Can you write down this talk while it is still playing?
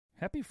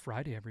Happy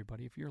Friday,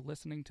 everybody. If you're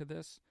listening to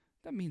this,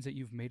 that means that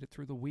you've made it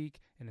through the week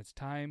and it's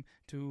time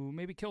to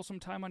maybe kill some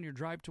time on your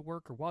drive to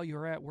work or while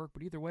you're at work.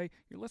 But either way,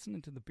 you're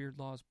listening to the Beard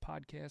Laws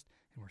podcast,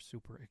 and we're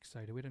super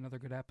excited. We had another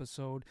good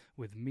episode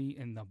with me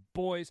and the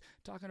boys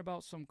talking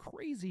about some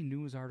crazy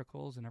news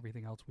articles and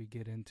everything else we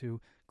get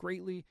into.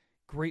 Greatly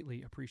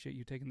appreciate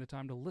you taking the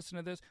time to listen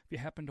to this. If you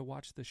happen to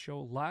watch the show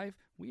live,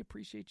 we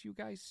appreciate you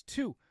guys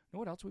too. Know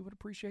what else we would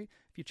appreciate?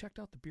 If you checked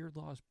out the Beard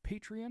Laws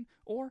Patreon,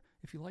 or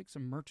if you like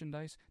some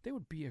merchandise, they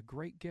would be a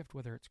great gift,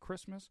 whether it's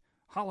Christmas,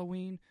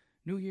 Halloween,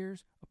 New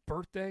Year's, a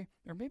birthday,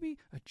 or maybe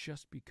a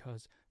just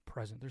because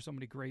present. There's so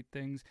many great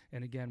things.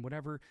 And again,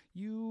 whatever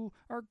you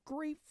are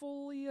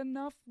gratefully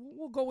enough,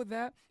 we'll go with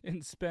that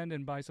and spend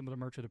and buy some of the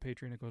merch of the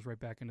Patreon. It goes right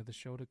back into the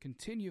show to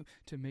continue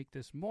to make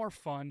this more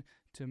fun,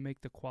 to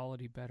make the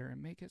quality better,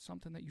 and make it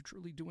something that you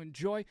truly do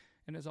enjoy.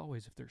 And as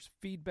always, if there's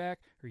feedback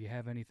or you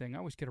have anything, I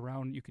always get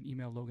around. You can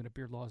email Logan at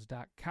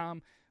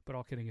beardlaws.com. But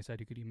all kidding aside,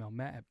 you could email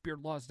Matt at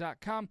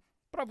beardlaws.com.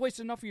 But I've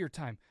wasted enough of your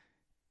time.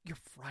 Your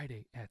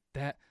Friday at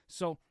that.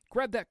 So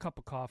grab that cup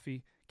of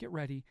coffee, get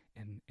ready,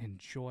 and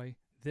enjoy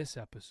this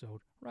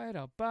episode right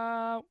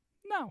about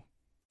now.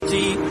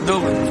 See, the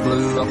winds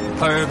blew up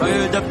her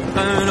bird up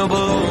and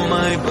below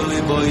my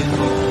bully boys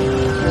go.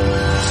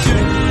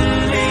 Soon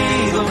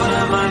may the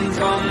wellerman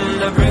come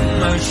to bring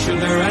us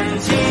sugar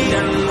and tea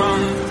and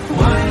rum.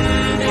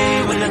 One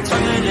day when the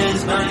tonguing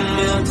is done,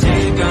 we'll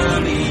take our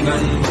leave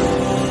and go.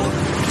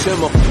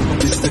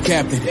 This is the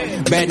captain.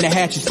 Batting the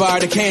hatches,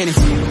 fire the cannons.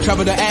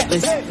 Travel the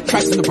Atlas,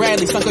 tracks in the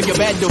Bradley, sunk on your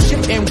bad door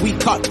ship, and we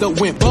caught the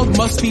wind. Bug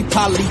must be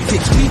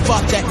politics. We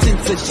fought that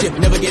censorship.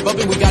 Never give up,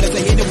 and we got it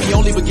to hit it. We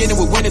only beginning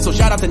with winning, so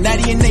shout out to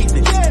Natty and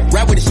Nathan.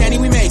 Rap with the shanty,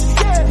 we make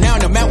it. Now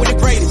in the mount with the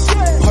greatest.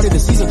 Part of the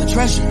seas of the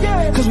treasure,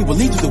 cause we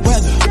believe through the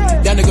weather.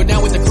 Down to go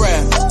down with the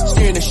crab,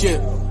 steering the ship.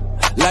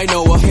 Like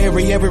Noah,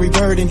 every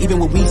burden, even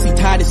when we see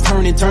tide is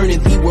turning,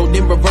 the world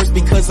in reverse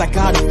because I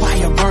got a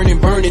fire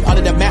burning, all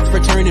of the maps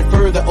returning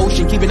further,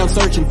 ocean keeping on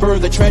searching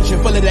further, treasure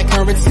full of that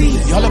currency,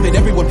 y'all of it,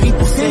 everyone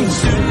people sing.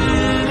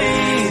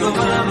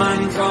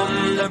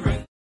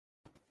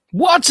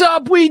 What's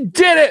up? We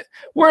did it!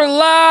 We're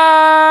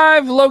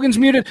live! Logan's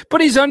muted,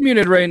 but he's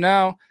unmuted right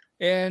now.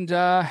 And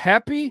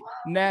happy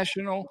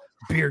National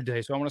Beard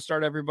Day. So I want to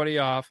start everybody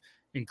off,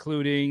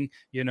 including,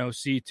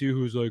 C2,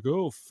 who's like,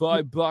 oh,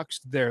 $5,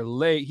 they're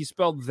late. He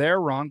spelled "there"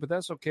 wrong, but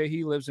that's okay.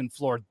 He lives in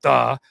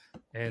Florida.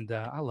 And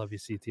I love you,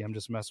 CT. I'm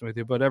just messing with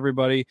you. But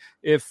everybody,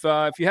 if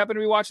you happen to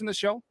be watching the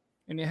show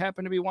and you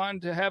happen to be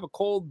wanting to have a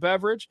cold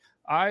beverage,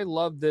 I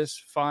love this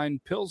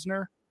fine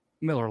Pilsner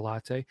Miller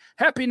Latte.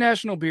 Happy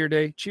National Beer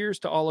Day. Cheers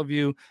to all of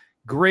you.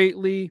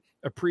 Greatly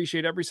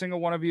appreciate every single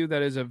one of you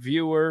that is a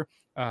viewer.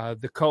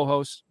 The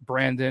co-host,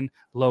 Brandon,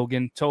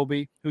 Logan,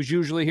 Toby, who's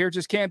usually here,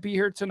 just can't be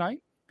here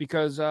tonight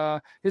because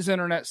his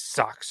internet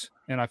sucks,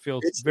 and I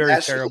feel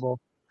very terrible.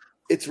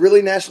 It's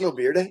really National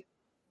Beer Day?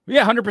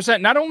 Yeah,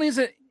 100%. Not only is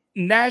it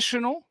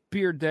National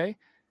Beard Day,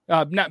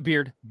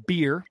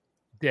 Beer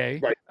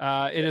Day,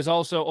 right. It is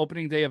also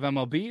opening day of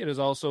MLB. It is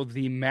also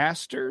the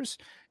Masters,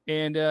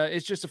 and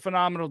it's just a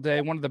phenomenal day,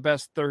 one of the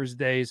best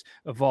Thursdays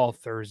of all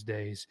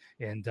Thursdays.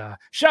 And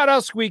shout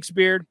out Squeaks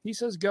Beard. He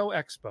says, go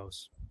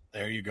Expos.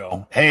 There you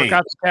go. Hey,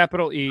 forgot the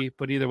capital E,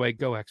 but either way,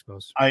 go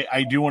Expos.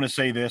 I do want to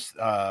say this.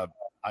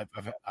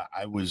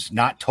 I was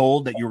not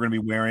told that you were going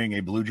to be wearing a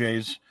Blue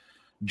Jays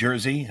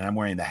jersey, and I'm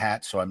wearing the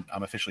hat, so I'm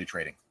officially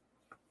trading.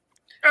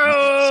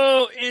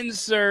 Oh,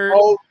 insert.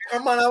 Oh,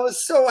 come on. I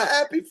was so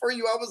happy for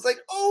you. I was like,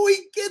 oh,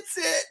 he gets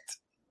it.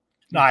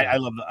 No, I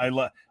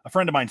love a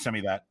friend of mine sent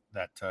me that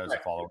as a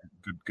follower.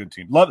 Good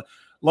team. Love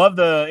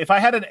the if I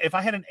had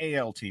an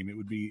AL team, it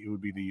would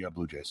be the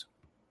Blue Jays.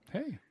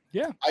 Hey,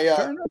 yeah.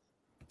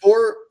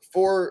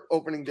 For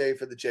opening day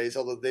for the Jays,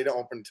 although they don't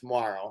open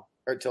tomorrow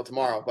or till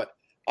tomorrow, but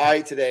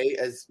I today,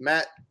 as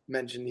Matt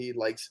mentioned, he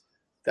likes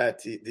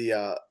that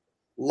the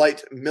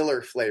light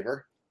Miller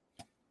flavor.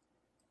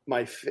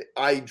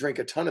 I drink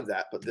a ton of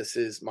that, but this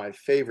is my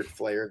favorite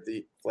flavor.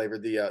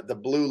 The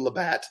Blue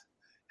Labatt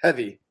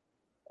heavy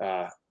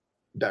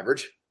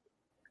beverage,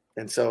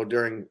 and so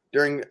during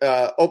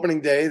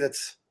opening day,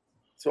 that's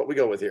what we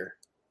go with here.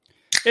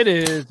 It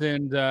is,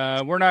 and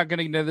we're not going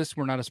to get into this.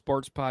 We're not a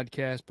sports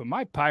podcast, but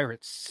my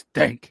Pirates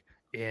stink.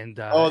 And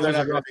they're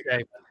not a rough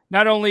day.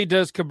 Not only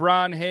does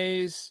Cabron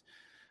Hayes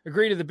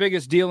agree to the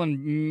biggest deal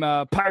in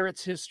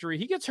Pirates history,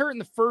 he gets hurt in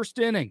the first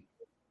inning.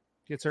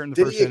 Did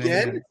he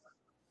again?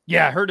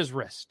 Yeah, hurt his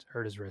wrist.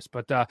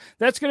 But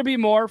that's going to be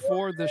more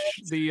for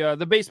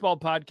the baseball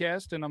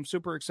podcast, and I'm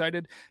super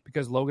excited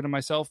because Logan and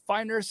myself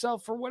find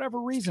ourselves for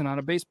whatever reason on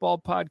a baseball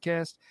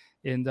podcast.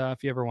 And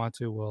if you ever want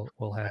to,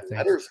 we'll have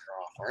things.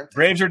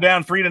 Braves are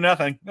down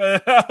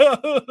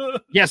 3-0.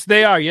 Yes,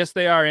 they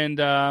are.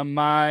 And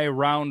my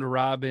round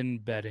robin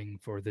betting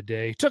for the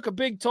day took a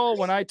big toll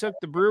when I took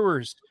the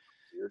Brewers,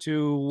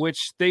 to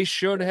which they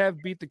should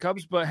have beat the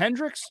Cubs. But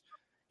Hendricks,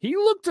 he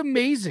looked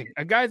amazing.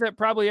 A guy that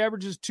probably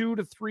averages 2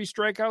 to 3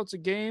 strikeouts a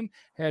game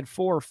had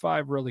 4 or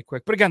 5 really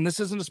quick. But again, this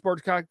isn't a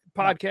sports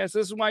podcast.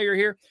 This is why you're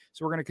here.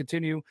 So we're going to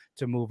continue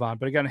to move on.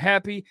 But again,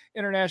 happy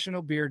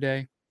International Beer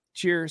Day.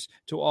 cheers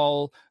to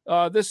all.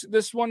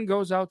 This one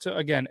goes out to,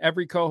 again,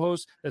 every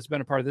co-host that's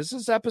been a part of this.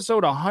 This is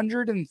episode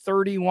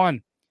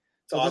 131.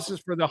 So awesome. This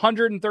is for the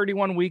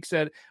 131 weeks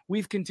that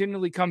we've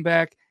continually come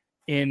back,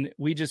 and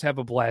we just have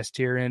a blast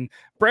here. And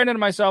Brandon and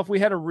myself, we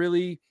had a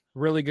really,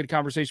 really good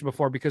conversation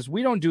before, because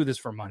we don't do this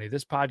for money.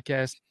 This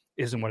podcast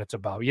isn't what it's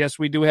about. Yes,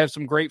 we do have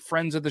some great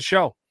friends of the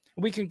show.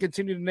 We can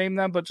continue to name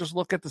them, but just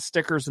look at the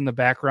stickers in the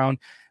background.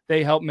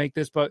 They help make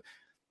this. But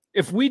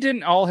if we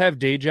didn't all have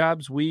day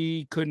jobs,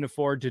 we couldn't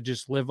afford to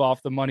just live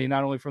off the money,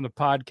 not only from the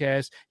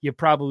podcast. You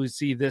probably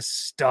see this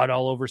stud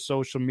all over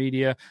social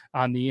media,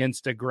 on the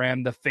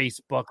Instagram, the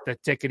Facebook, the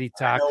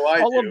TikTok,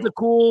 all of the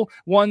cool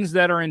ones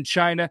that are in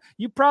China.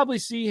 You probably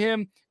see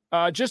him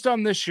just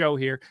on this show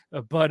here.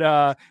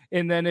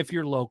 And then if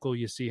you're local,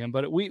 you see him.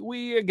 But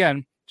we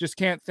again, just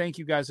can't thank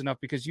you guys enough,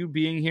 because you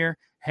being here,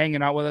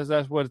 hanging out with us,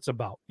 that's what it's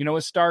about.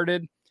 It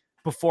started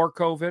before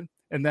COVID.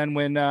 And then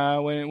when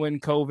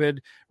COVID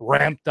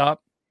ramped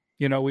up,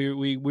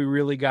 we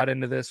really got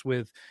into this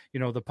with,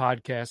 the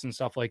podcast and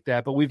stuff like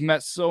that. But we've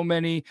met so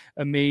many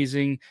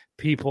amazing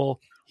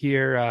people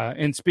here.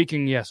 And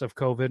speaking, yes, of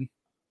COVID,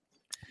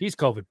 he's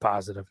COVID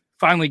positive.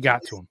 Finally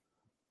got to him.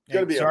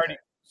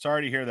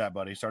 Sorry to hear that,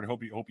 buddy.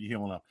 Hope you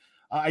healing up.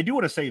 I do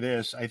want to say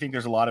this. I think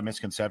there's a lot of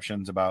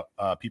misconceptions about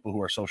people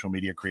who are social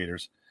media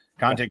creators,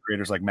 content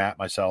creators like Matt,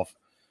 myself,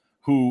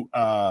 who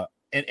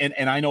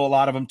and I know a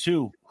lot of them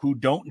too, who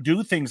don't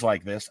do things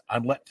like this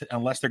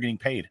unless they're getting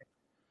paid,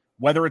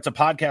 whether it's a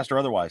podcast or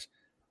otherwise.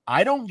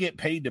 I don't get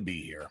paid to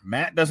be here.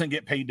 Matt doesn't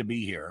get paid to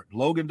be here.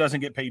 Logan doesn't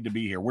get paid to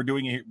be here. We're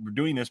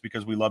doing this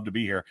because we love to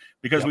be here,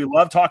 because we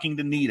love talking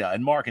to Nita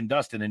and Mark and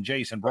Dustin and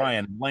Jason,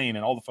 Brian and Lane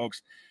and all the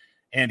folks,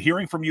 and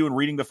hearing from you and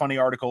reading the funny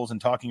articles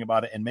and talking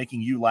about it and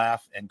making you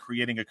laugh and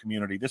creating a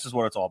community. This is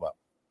what it's all about.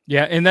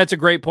 Yeah, and that's a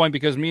great point,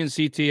 because me and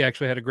CT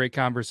actually had a great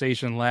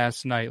conversation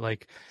last night.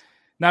 Like,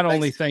 not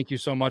only thank you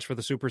so much for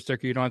the super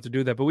sticker, you don't have to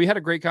do that, but we had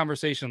a great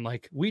conversation.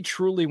 Like, we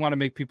truly want to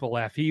make people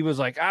laugh. He was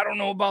like, I don't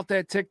know about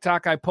that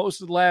TikTok I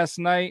posted last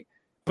night,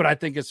 but I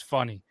think it's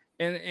funny.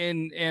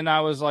 And I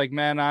was like,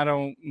 man, I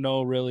don't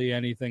know really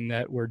anything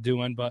that we're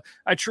doing, but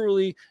I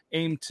truly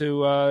aim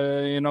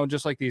to,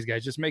 just like these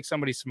guys, just make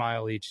somebody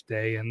smile each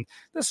day. And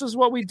this is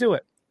what we do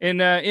it.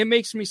 And it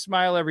makes me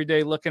smile every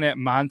day looking at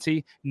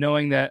Monty,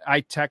 knowing that I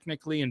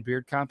technically in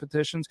beard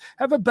competitions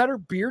have a better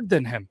beard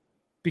than him,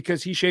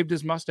 because he shaved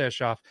his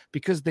mustache off,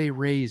 because they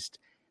raised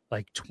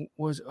like,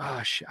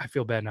 I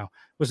feel bad now.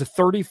 Was it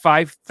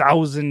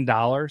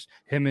 $35,000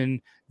 him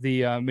and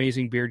the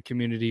amazing beard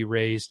community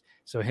raised?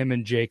 So him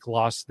and Jake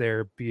lost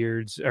their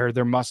beards or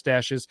their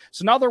mustaches.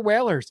 So now they're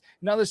whalers.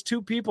 Now there's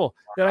two people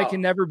that I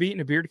can never beat in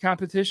a beard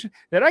competition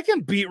that I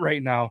can beat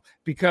right now,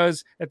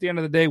 because at the end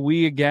of the day,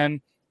 we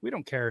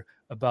don't care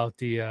about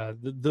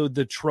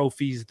the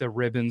trophies, the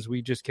ribbons.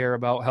 We just care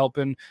about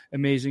helping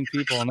amazing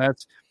people. And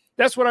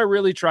that's what I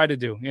really try to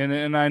do.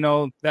 And I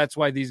know that's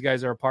why these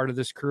guys are a part of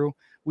this crew.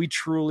 We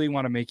truly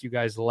want to make you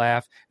guys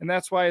laugh. And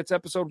that's why it's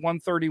episode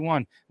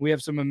 131. We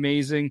have some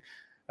amazing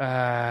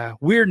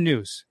weird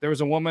news. There was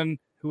a woman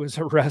who was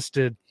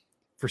arrested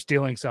for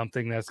stealing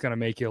something that's going to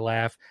make you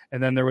laugh.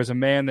 And then there was a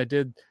man that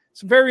did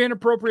some very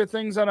inappropriate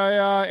things on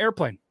a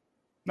airplane.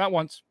 Not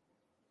once,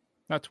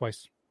 not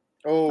twice,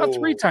 not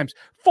 3 times,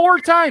 4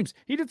 times.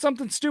 He did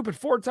something stupid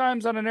 4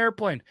 times on an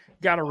airplane,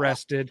 got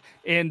arrested.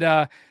 And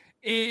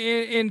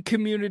in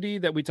community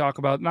that we talk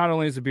about, not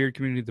only is the beard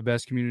community the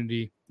best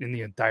community in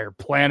the entire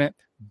planet,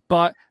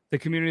 but the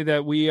community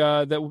that we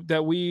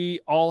that we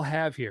all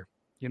have here,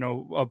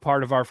 a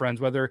part of our friends,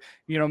 whether,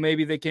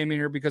 maybe they came in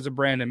here because of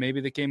Brandon,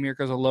 maybe they came here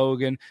because of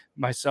Logan,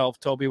 myself,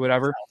 Toby,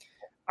 whatever.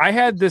 I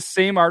had this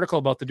same article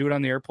about the dude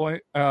on the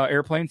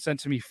airplane sent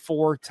to me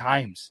 4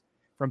 times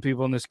from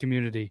people in this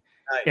community.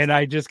 Nice. And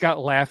I just got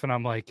laughing.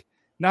 I'm like,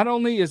 not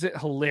only is it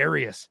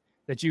hilarious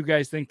that you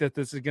guys think that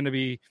this is going to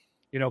be,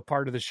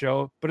 part of the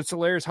show, but it's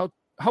hilarious how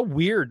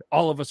weird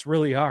all of us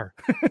really are,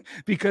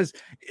 because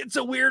it's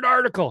a weird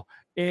article.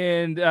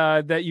 And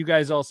that you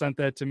guys all sent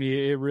that to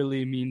me, it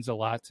really means a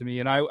lot to me.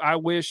 And I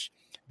wish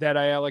that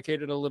I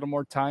allocated a little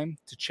more time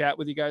to chat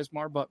with you guys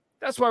more, but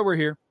that's why we're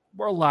here.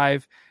 We're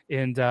alive.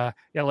 And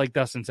like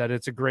Dustin said,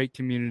 it's a great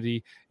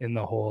community in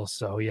the whole.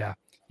 So yeah,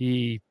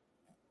 he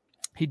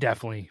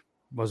definitely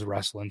was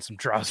wrestling some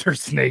trouser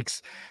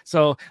snakes.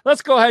 So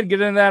let's go ahead and get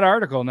into that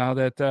article now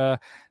that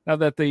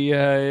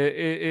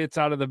it's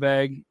out of the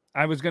bag.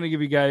 I was going to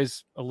give you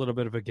guys a little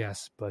bit of a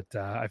guess, but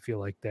I feel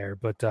like that's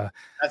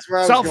where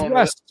I was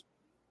going.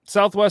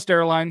 Southwest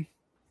Airline,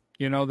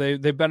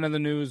 they've been in the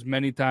news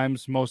many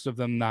times, most of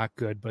them not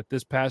good, but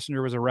this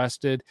passenger was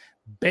arrested,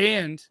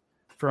 banned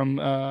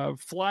from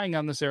flying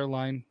on this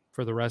airline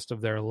for the rest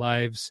of their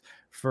lives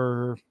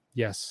for,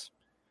 yes,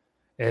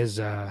 as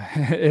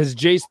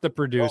Jace, the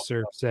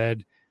producer,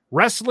 said,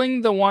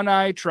 wrestling the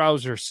one-eye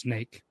trouser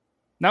snake.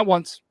 Not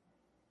once,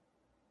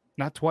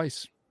 not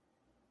twice,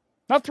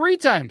 not 3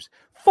 times,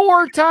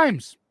 4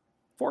 times.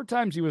 4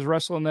 times he was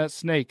wrestling that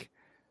snake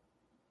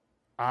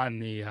on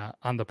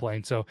the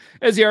plane. So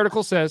as the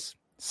article says,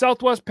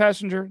 Southwest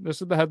passenger.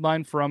 This is the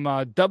headline from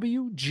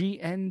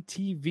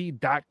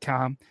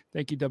WGNTV.com.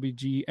 Thank you,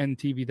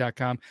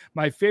 WGNTV.com.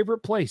 My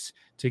favorite place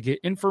to get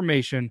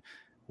information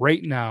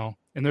right now.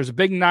 And there's a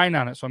big 9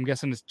 on it, so I'm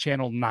guessing it's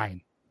channel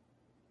 9.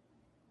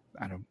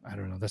 I don't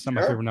know. That's not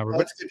my favorite number. Oh, But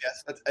that's good.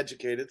 Yes, that's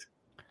educated.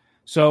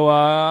 so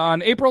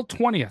on April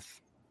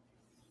 20th,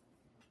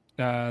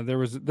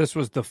 this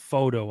was the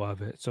photo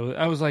of it. So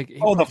I was like,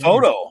 Oh, the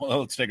photo. Oh,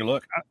 let's take a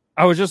look.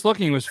 I was just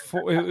looking. It was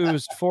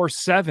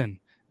 4/7,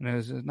 and it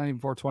was not even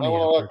 4:20. I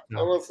want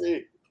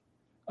to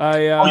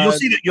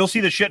see. You'll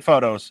see the shit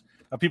photos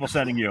of people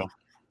sending you.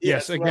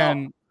 Yes, well,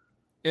 again,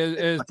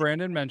 as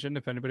Brandon mentioned,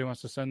 if anybody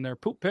wants to send their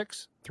poop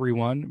pics,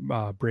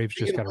 3-1. Braves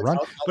just got to run.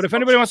 But if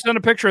anybody wants to send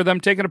a picture of them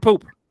taking a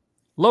poop,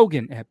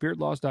 Logan at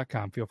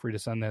beardlaws.com. Feel free to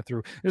send that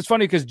through. It's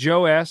funny because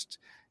Joe asked,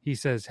 he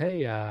says,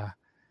 hey,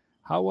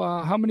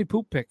 how many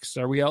poop pics?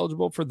 Are we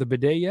eligible for the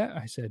bidet yet?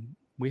 I said,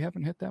 we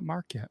haven't hit that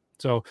mark yet.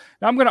 So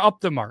now I'm going to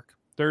up the mark.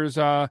 There's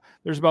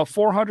about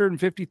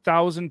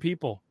 450,000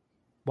 people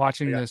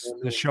watching this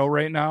show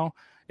right now.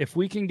 If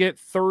we can get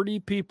 30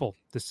 people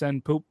to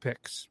send poop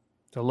pics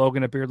to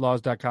Logan at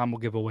beardlaws.com, we'll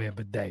give away a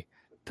bidet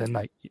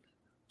tonight.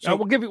 So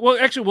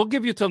we'll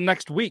give you till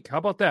next week. How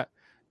about that?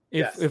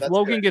 If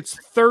Logan gets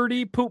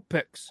 30 poop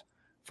pics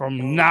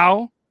from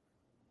now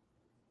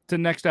to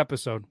next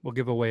episode, we'll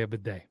give away a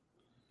bidet.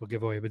 But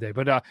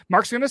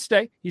Mark's going to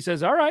stay. He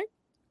says, all right,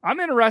 I'm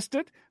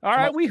interested. All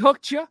right, we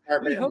hooked you.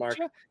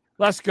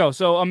 Let's go.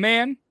 So a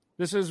man,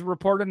 this is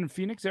reported in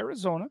Phoenix,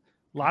 Arizona.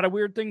 A lot of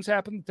weird things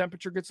happen. The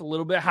temperature gets a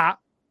little bit hot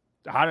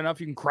enough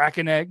you can crack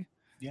an egg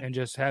and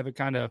just have it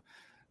kind of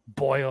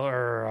boil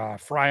or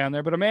fry on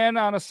there. But a man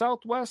on a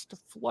Southwest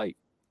flight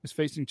is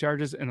facing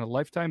charges and a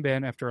lifetime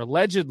ban after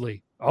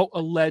allegedly,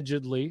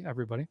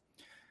 everybody,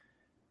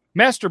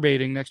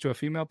 masturbating next to a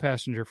female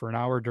passenger for an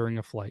hour during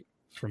a flight.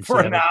 For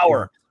an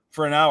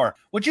hour.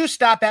 Would you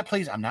stop that,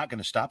 please? I'm not going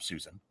to stop,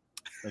 Susan.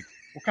 Like,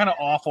 what kind of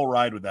awful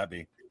ride would that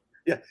be?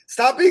 Yeah.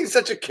 Stop being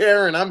such a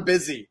Karen. I'm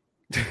busy.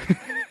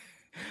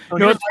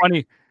 No, it's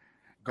funny.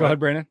 Go ahead,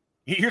 Brandon.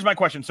 Here's my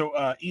question. So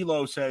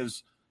Elo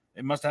says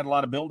it must have had a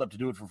lot of buildup to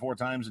do it for 4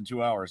 times in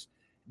 2 hours.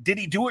 Did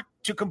he do it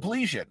to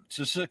completion,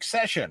 to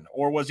succession,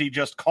 or was he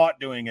just caught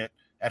doing it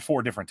at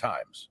 4 different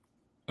times?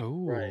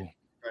 Oh, right.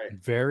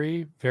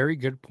 Very, very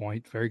good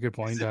point. Very good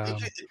point.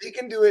 If he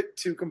can do it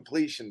to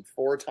completion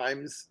 4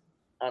 times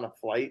on a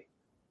flight.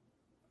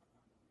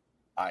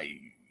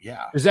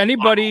 Is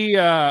anybody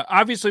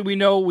obviously we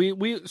know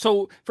we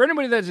so for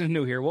anybody that's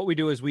new here, what we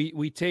do is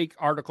we take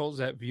articles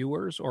that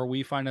viewers or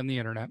we find on the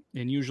internet,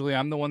 and usually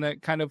I'm the one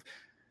that kind of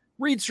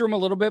reads through them a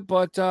little bit,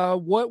 but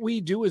what we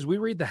do is we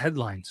read the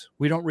headlines.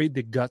 We don't read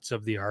the guts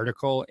of the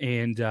article,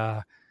 and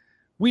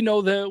we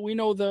know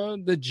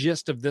the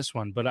gist of this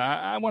one, but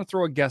I want to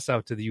throw a guess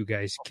out to you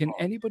guys. Can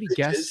anybody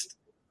guess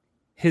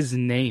his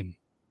name?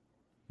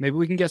 Maybe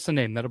we can guess the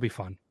name. That'll be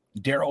fun.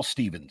 Daryl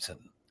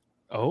Stevenson.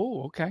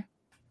 Oh, okay.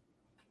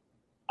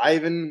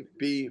 Ivan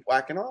B.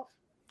 Whacking Off.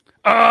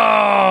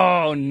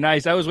 Oh,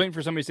 nice. I was waiting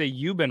for somebody to say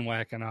you've been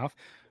whacking off.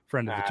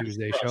 Friend of the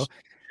Tuesday show.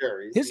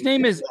 Sure, his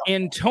name is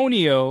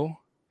Antonio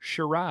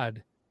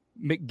Sherrod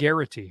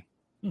McGarity.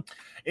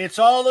 It's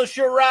all a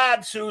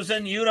charade,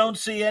 Susan. You don't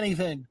see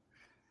anything.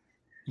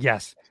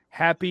 Yes.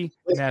 Happy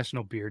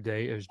National Beer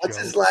Day. What's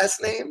his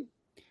last name?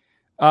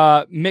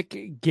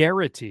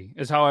 McGarity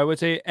is how I would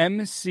say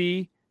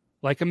MC,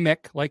 like a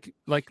Mick, like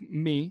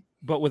me,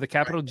 but with a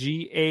capital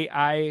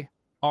GAIRITY.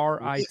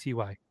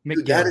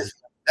 Dude,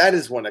 that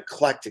is one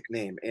eclectic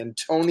name.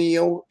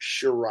 Antonio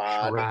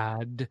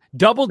Sherrod.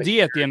 Double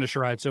D at the end of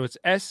Sherrod, so it's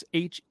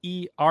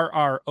SHERRODD.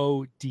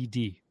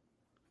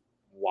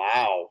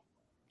 Wow.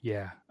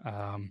 Yeah.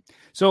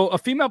 So a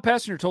female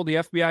passenger told the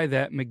FBI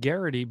that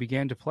McGarity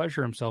began to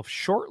pleasure himself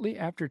shortly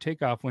after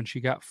takeoff when she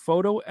got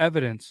photo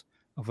evidence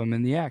of him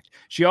in the act.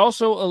 She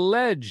also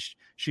alleged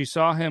she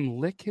saw him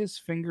lick his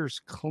fingers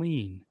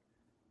clean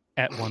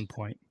at one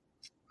point,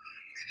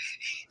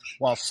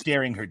 while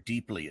staring her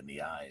deeply in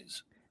the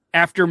eyes.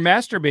 After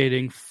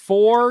masturbating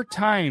 4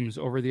 times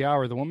over the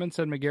hour, the woman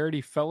said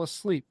McGarity fell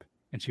asleep,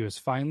 and she was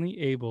finally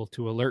able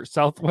to alert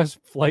Southwest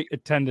flight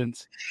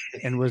attendants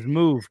and was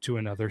moved to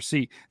another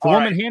seat. The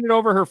woman handed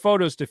over her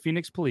photos to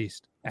Phoenix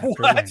police.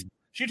 What?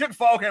 She took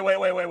okay,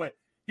 wait.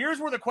 Here's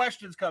where the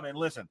questions come in.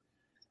 Listen,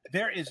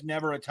 there is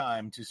never a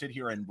time to sit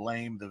here and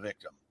blame the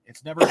victim.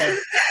 It's never been,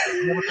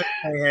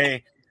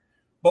 hey.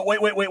 But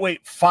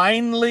wait.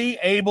 Finally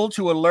able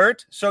to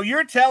alert? So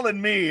you're telling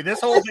me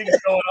this whole thing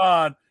is going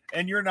on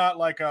and you're not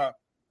like at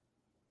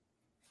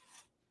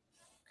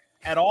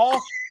all?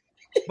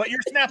 But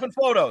you're snapping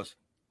photos.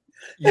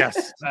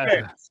 Yes.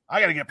 Okay.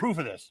 I got to get proof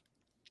of this.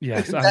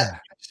 Yes.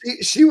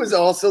 She was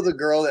also the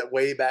girl that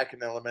way back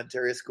in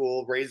elementary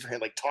school raised her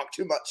hand, like talk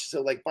too much.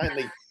 So like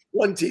finally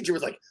one teacher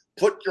was like,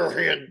 put your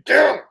hand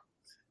down.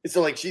 And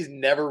so like she's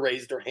never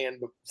raised her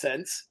hand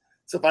since.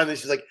 So finally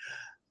she's like,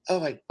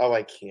 Oh, I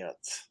can't.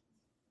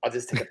 I'll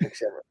just take a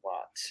picture of it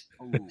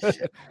and watch.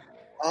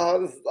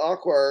 Oh, this is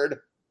awkward.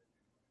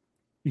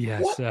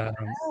 Yes.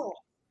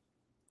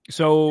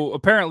 So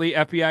apparently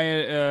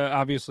FBI,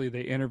 obviously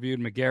they interviewed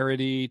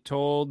McGarity,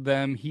 told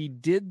them he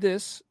did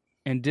this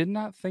and did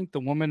not think the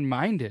woman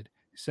minded,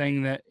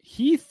 saying that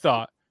she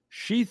thought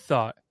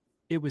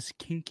it was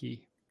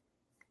kinky.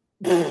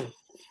 Well,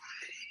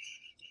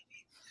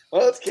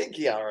 it's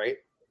kinky, all right.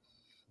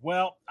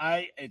 Well,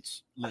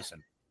 it's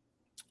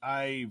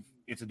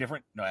a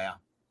different,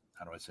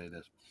 how do I say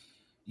this?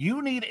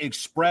 You need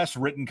express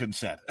written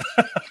consent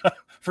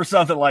for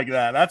something like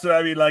that. That's what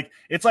I mean. Like,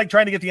 it's like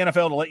trying to get the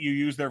NFL to let you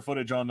use their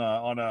footage on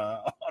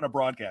a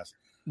broadcast,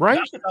 Right?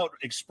 Not without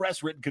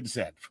express written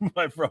consent from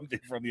the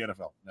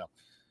NFL. No,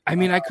 I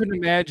mean, I couldn't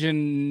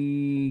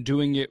imagine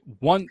doing it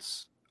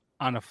once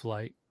on a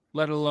flight,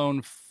 let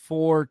alone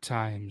 4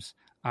 times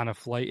on a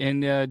flight.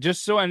 And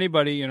just so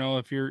anybody,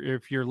 if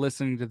you're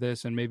listening to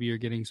this and maybe you're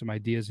getting some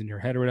ideas in your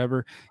head or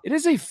whatever, it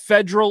is a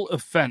federal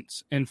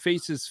offense and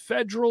faces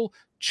federal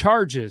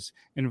charges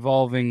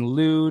involving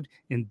lewd,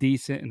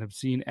 indecent, and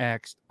obscene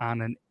acts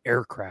on an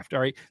aircraft. All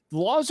right. The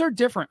laws are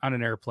different on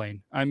an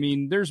airplane. I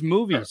mean, there's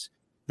movies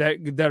that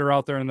are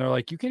out there and they're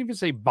like, you can't even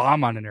say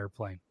bomb on an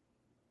airplane.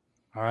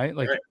 All right.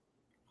 Like,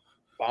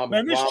 bomb,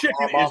 man, this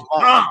chicken is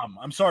bomb.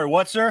 I'm sorry.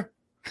 What, sir?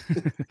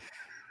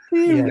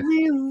 Yeah.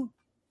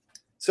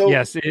 So,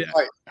 yes.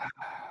 Right.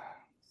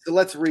 So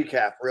let's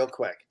recap real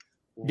quick.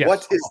 Yes.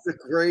 What is the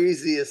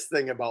craziest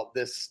thing about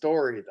this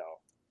story,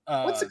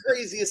 though? What's the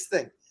craziest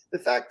thing? The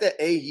fact that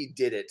A, he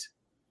did it.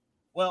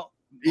 Well,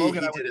 B,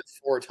 Logan, he did it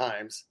 4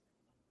 times.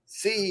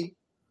 C,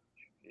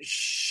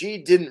 she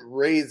didn't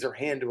raise her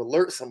hand to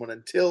alert someone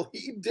until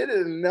he did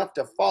it enough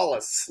to fall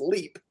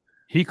asleep.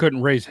 He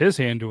couldn't raise his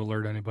hand to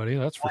alert anybody.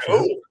 That's for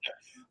sure.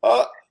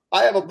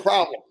 I have a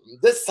problem.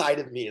 This side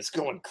of me is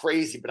going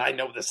crazy, but I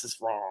know this is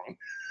wrong.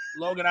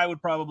 Logan, I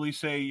would probably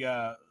say,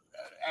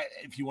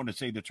 if you want to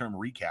say the term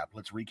recap,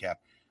 let's recap.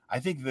 I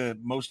think the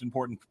most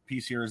important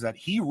piece here is that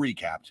he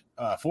recapped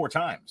 4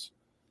 times.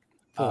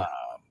 Yes,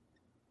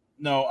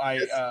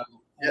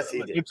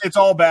 he did. It's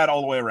all bad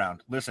all the way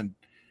around. Listen,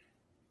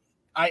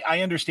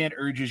 I understand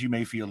urges you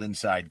may feel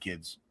inside,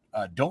 kids.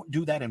 Don't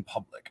do that in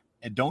public,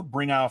 and don't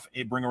bring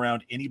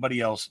around anybody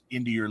else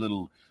into your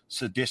little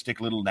sadistic,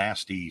 little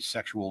nasty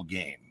sexual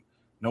game.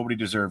 Nobody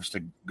deserves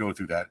to go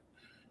through that.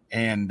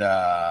 And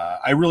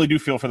I really do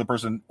feel for the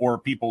person or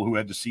people who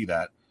had to see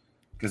that,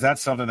 because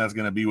that's something that's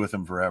going to be with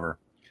them forever.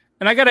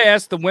 And I got to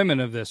ask the women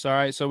of this. All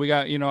right. So we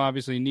got,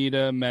 obviously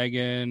Nita,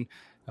 Megan.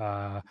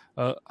 I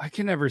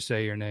can never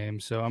say your name,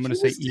 so I'm going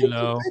to say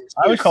Elo.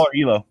 I always call her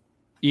Elo.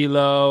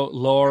 Elo,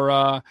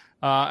 Laura.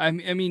 I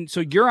mean, so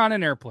you're on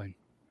an airplane.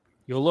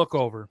 You'll look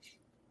over.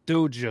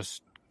 Dude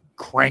just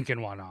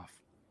cranking one off.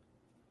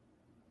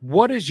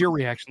 What is your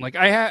reaction? Like,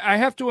 I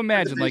have to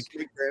imagine, like,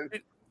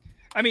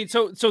 I mean,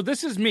 so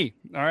this is me.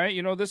 All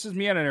right. This is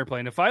me on an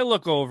airplane. If I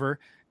look over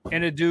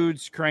and a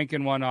dude's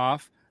cranking one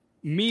off,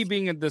 me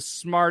being the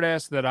smart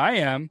ass that I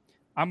am,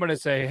 I'm going to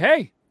say,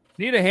 hey,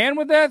 need a hand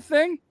with that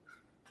thing?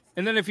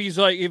 And then if he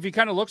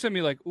kind of looks at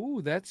me like,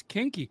 ooh, that's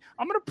kinky,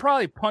 I'm going to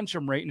probably punch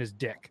him right in his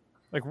dick,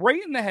 like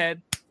right in the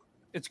head.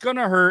 It's going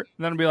to hurt.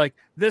 And then I'll be like,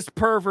 this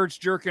pervert's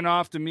jerking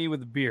off to me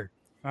with a beard.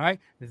 All right.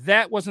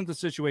 That wasn't the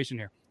situation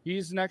here.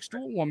 He's next to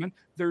a woman.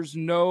 There's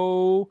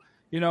no,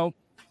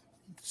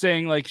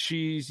 saying like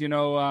she's,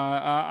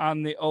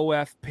 on the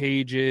OF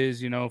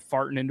pages,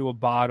 farting into a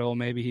bottle.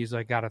 Maybe he's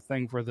like got a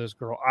thing for this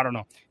girl. I don't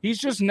know. He's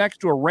just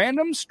next to a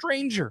random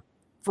stranger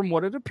from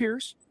what it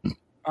appears.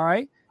 All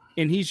right.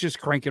 And he's just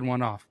cranking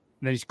one off.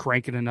 And then he's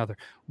cranking another.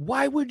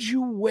 Why would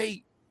you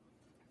wait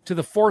to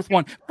the 4th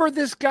one for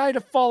this guy to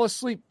fall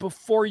asleep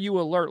before you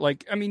alert?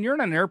 Like, I mean, you're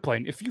in an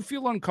airplane. If you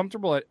feel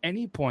uncomfortable at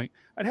any point,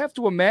 I'd have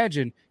to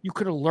imagine you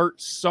could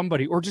alert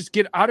somebody or just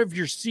get out of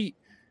your seat.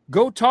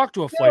 Go talk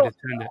to a flight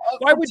attendant.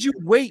 Why would you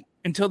wait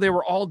until they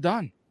were all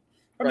done?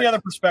 From the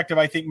other perspective,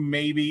 I think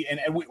maybe, and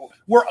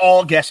we're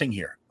all guessing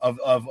here of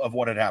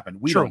what had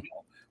happened. We don't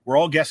know. We're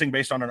all guessing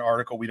based on an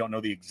article. We don't know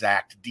the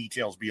exact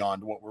details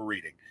beyond what we're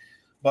reading.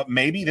 But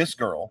maybe this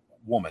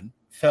woman,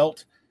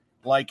 felt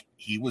like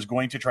he was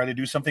going to try to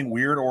do something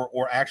weird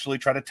or actually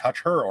try to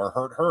touch her or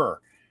hurt her.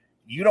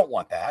 You don't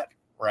want that,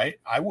 right?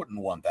 I wouldn't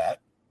want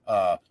that.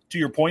 To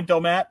your point, though,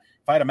 Matt,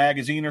 if I had a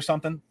magazine or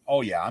something,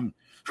 oh, yeah, I'm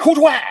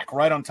whack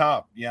right on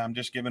top. Yeah, I'm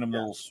just giving him a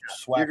little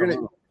swag.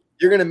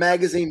 You're gonna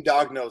magazine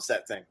dog nose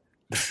that thing.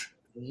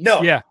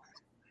 No. Yeah.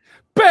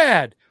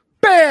 Bad.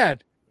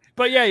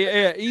 But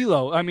yeah,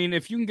 Elo. I mean,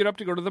 if you can get up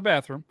to go to the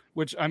bathroom,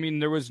 which, I mean,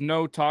 there was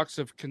no talks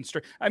of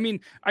constrict. I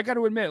mean, I got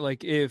to admit,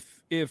 like,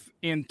 if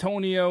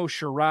Antonio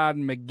Sherrod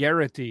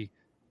McGarity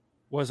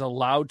was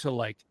allowed to,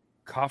 like,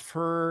 cuff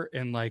her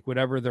and, like,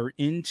 whatever they're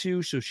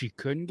into so she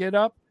couldn't get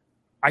up,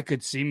 I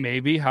could see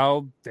maybe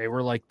how they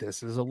were like,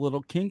 this is a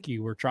little kinky.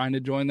 We're trying to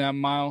join that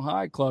Mile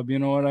High Club. You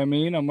know what I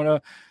mean? I'm going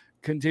to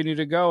continue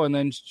to go. And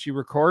then she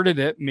recorded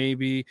it.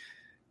 Maybe,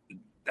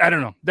 I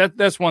don't know.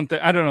 That's one thing.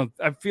 I don't know.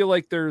 I feel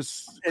like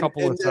there's a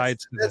couple of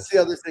sides to this. That's the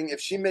other thing. If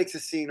she makes a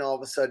scene, all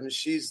of a sudden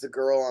she's the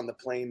girl on the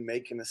plane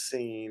making a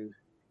scene.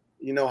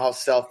 You know how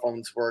cell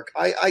phones work.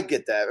 I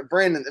get that.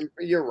 Brandon,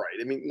 you're right.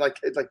 I mean, like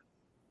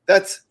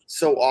that's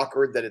so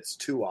awkward that it's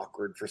too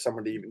awkward for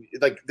someone to even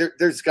like.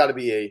 There's got to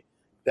be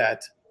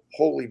that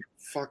holy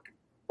fuck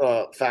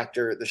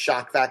factor, the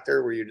shock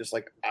factor, where you're just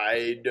like,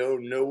 I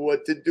don't know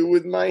what to do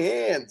with my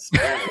hands. I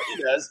don't know what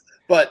she does,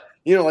 but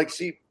like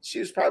she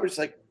was probably just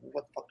like,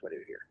 what the fuck do I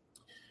do here?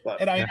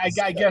 But, and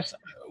I guess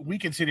we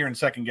can sit here and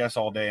second guess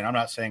all day, and I'm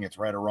not saying it's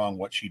right or wrong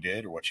what she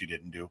did or what she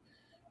didn't do.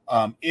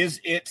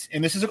 Is it,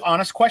 and this is an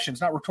honest question,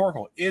 it's not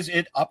rhetorical, is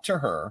it up to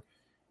her?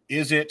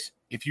 Is it,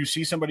 if you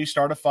see somebody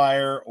start a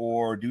fire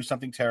or do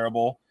something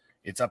terrible,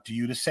 it's up to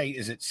you to say,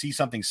 is it see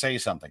something, say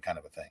something kind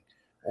of a thing?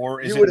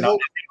 Or is it not,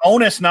 the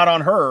onus not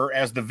on her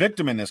as the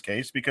victim in this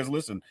case? Because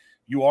listen,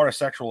 you are a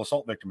sexual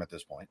assault victim at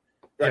this point,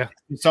 yeah,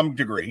 to some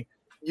degree.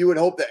 You would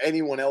hope that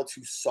anyone else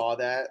who saw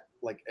that,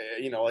 like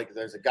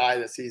there's a guy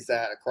that sees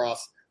that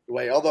across the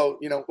way. Although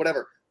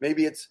whatever,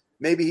 maybe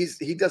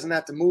he doesn't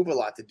have to move a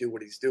lot to do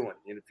what he's doing.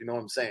 If you know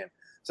what I'm saying,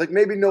 it's like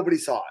maybe nobody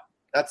saw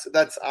it.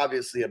 That's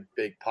obviously a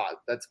big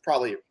pot. That's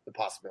probably the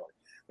possibility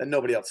that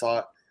nobody else saw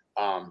it.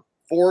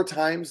 4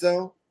 times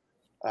though.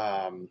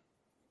 Who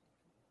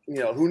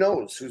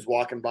knows who's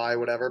walking by,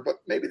 whatever, but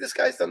maybe this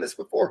guy's done this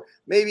before.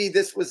 Maybe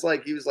this was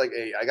like, he was like,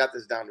 hey, I got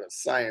this down to a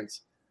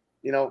science,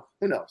 who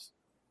knows?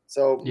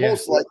 So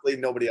most likely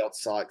nobody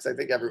else saw it. Cause I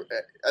think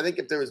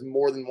if there was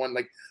more than one,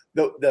 like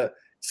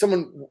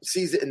someone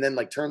sees it and then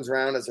like turns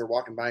around as they're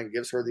walking by and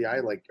gives her the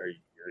eye, like, are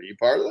you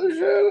part of this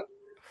shit?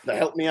 To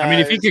help me. I mean,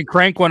 if he could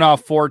crank one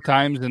off 4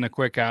 times in a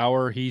quick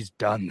hour, he's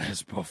done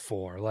this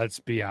before. Let's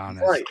be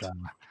honest. Right.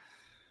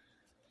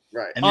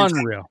 Right. And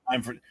unreal.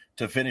 Time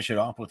to finish it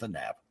off with a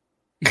nap.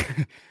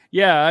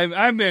 Yeah,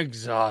 I'm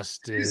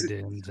exhausted.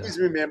 Excuse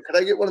me, ma'am. Could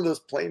I get one of those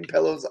plain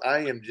pillows? I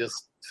am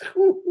just.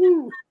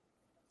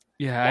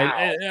 Yeah,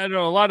 wow. I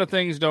know a lot of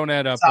things don't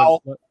add up.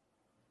 But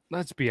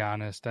let's be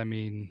honest. I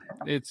mean,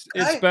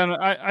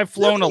 I've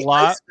flown a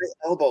lot. My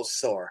elbow's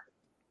sore.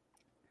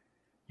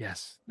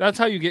 Yes, that's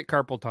how you get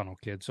carpal tunnel,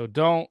 kid. So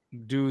don't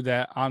do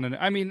that on an.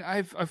 I mean,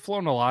 I've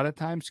flown a lot of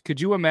times. Could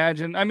you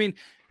imagine? I mean,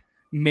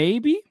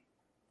 maybe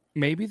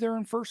they're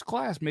in first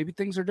class. Maybe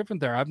things are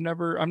different there. I've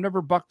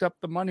never bucked up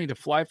the money to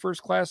fly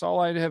first class. All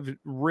I have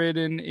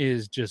ridden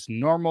is just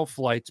normal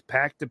flights,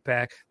 pack to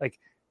pack, like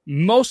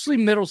mostly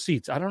middle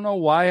seats. I don't know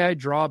why I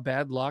draw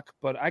bad luck,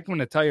 but I'm going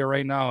to tell you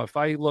right now, if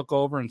I look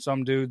over and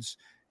some dude's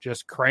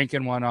just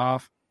cranking one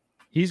off,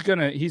 he's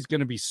gonna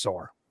be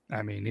sore.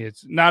 I mean,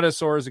 it's not as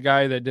sore as a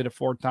guy that did it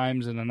 4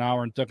 times in an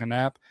hour and took a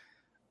nap.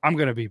 I'm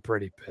going to be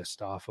pretty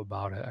pissed off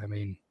about it. I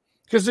mean,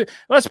 because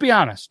let's be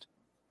honest,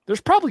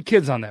 there's probably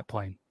kids on that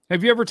plane.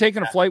 Have you ever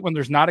taken a flight when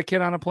there's not a kid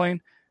on a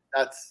plane?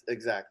 That's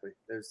exactly.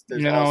 There's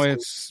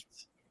it's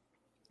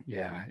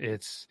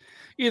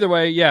either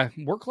way. Yeah,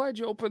 we're glad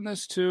you opened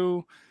this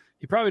too.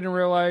 He probably didn't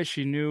realize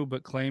she knew,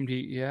 but claimed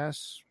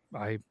yes,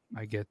 I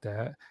get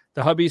that.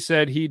 The hubby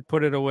said he'd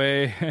put it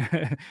away.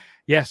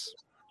 Yes.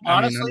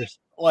 Honestly,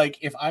 like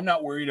if I'm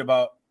not worried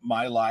about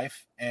my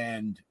life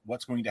and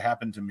what's going to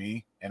happen to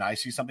me, and I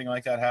see something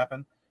like that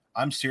happen,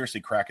 I'm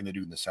seriously cracking the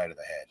dude in the side of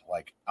the head.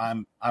 Like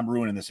I'm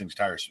ruining this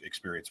entire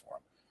experience for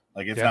him.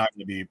 Like it's not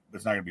going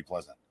to be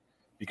pleasant.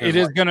 Because it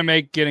is going to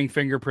make getting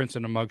fingerprints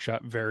in a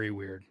mugshot very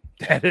weird.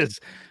 That is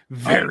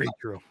very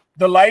true.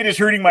 The light is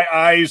hurting my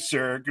eyes,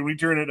 sir. Can we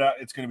turn it up?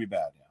 It's going to be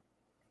bad. Yeah.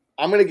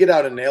 I'm going to get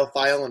out a nail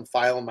file and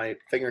file my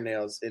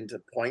fingernails into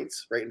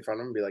points right in front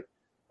of him and be like,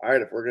 all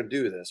right, if we're going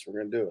to do this, we're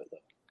going to do it. Though.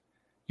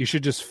 You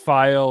should just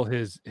file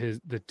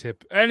the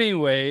tip.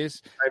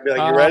 Anyways. I'd be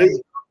like, you ready?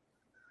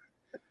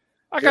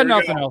 I got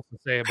nothing else to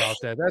say about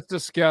that. That's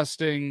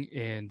disgusting,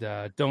 and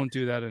don't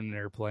do that in an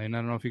airplane. I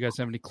don't know if you guys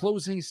have any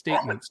closing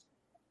statements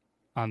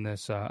on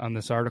this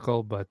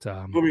article, but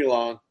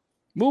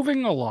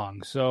moving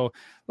along. So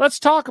let's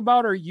talk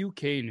about our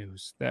UK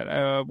news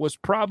that was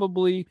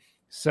probably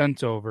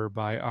sent over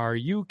by our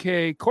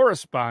UK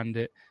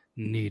correspondent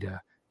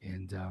Nita,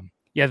 and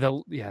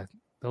the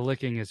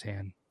licking his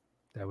hand,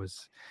 that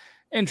was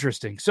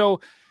interesting.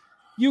 So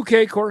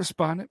UK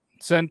correspondent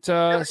sent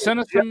us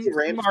some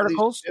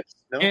articles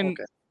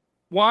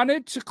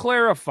wanted to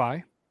clarify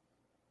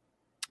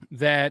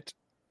that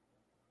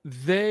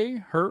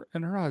her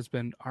and her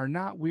husband are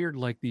not weird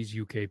like these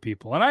UK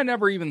people. And I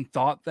never even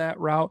thought that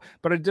route,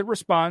 but I did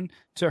respond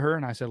to her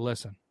and I said,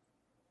 listen,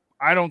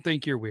 I don't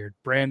think you're weird.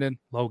 Brandon,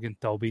 Logan,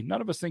 Toby,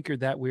 none of us think you're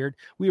that weird.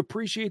 We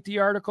appreciate the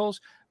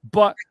articles,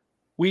 but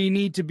we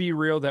need to be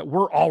real that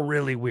we're all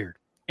really weird.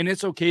 And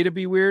it's okay to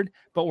be weird,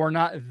 but we're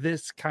not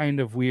this kind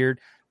of weird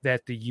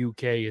that the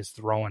UK is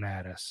throwing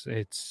at us.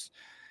 It's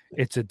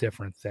a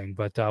different thing.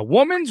 But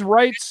women's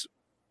rights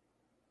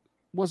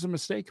was a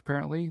mistake,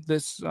 apparently.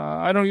 This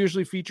I don't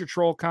usually feature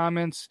troll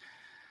comments,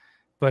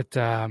 but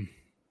so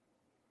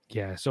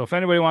if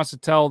anybody wants to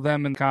tell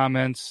them in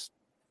comments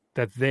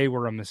that they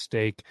were a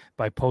mistake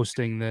by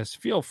posting this,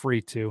 feel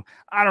free to.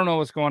 I don't know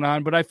what's going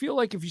on, but I feel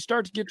like if you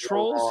start to get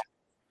trolls,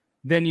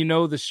 then you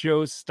know the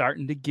show's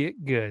starting to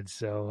get good.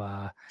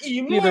 So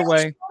either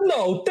way,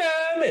 no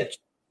damage.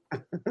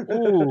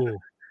 Ooh,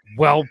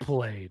 well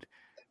played.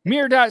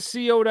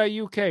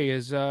 Mirror.co.uk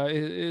is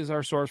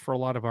our source for a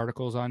lot of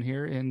articles on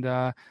here.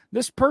 And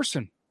this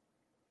person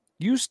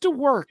used to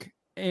work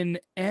in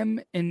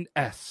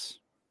M&S.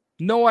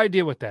 No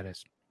idea what that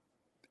is.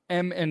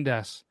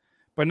 M&S.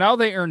 But now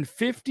they earn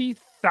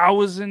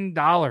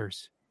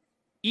 $50,000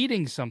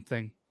 eating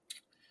something,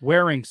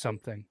 wearing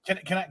something.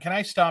 Can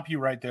I stop you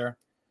right there?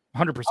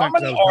 100%. How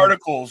many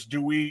articles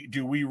do we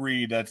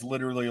read that's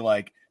literally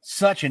like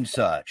such and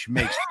such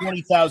makes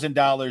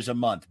 $20,000 a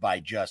month by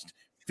just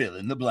fill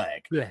in the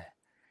blank? Yeah.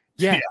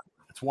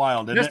 It's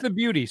wild, isn't That's it? the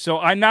beauty. So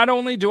I not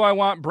only do I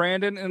want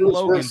Brandon and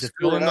Logan to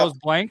fill in those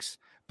blanks,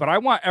 but I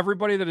want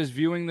everybody that is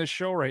viewing this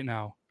show right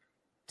now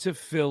to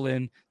fill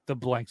in the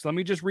blanks. Let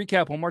me just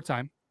recap one more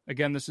time.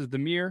 Again, this is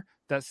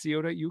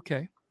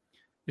themir.co.uk.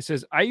 It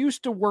says, I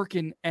used to work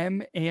in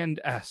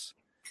M&S.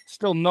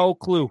 Still no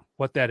clue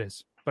what that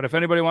is. But if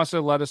anybody wants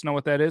to let us know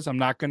what that is, I'm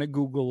not going to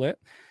Google it.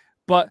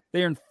 But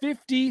they earn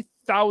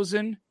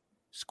 50,000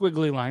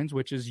 squiggly lines,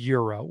 which is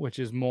euro, which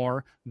is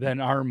more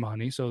than our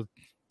money. So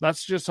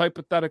let's just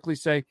hypothetically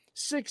say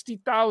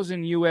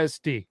 60,000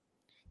 USD.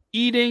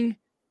 Eating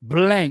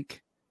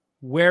blank.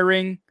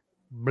 Wearing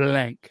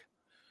blank.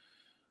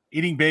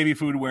 Eating baby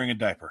food, wearing a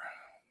diaper.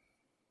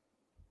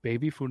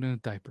 Baby food in a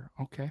diaper.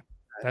 Okay.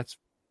 That's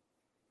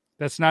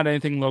not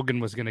anything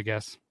Logan was going to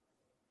guess.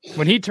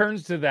 When he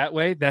turns to that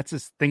way, that's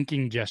his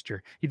thinking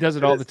gesture. He does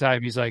it all the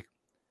time. He's like,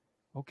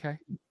 okay.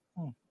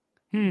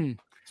 He's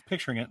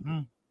picturing it.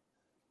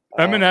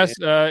 M&S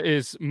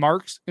is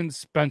Marks and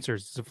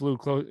Spencer's. It's a flu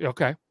clothes.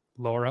 Okay.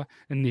 Laura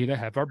and Nita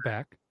have our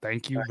back.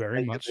 Thank you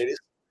very much. You,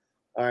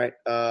 all right.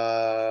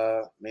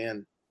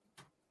 Man.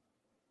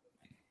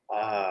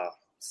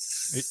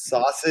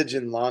 Sausage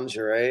and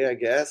lingerie, I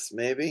guess,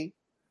 maybe.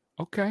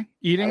 Okay.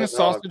 Eating a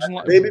sausage and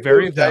lingerie.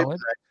 Very valid.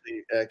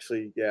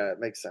 Actually, yeah, it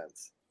makes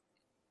sense.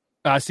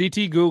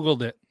 CT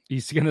Googled it.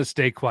 He's going to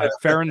stay quiet.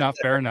 Fair enough.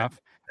 Fair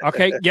enough.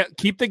 Okay. Yeah.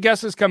 Keep the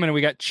guesses coming.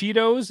 We got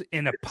Cheetos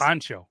in a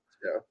poncho.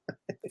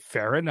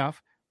 Fair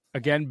enough.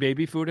 Again,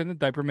 baby food in the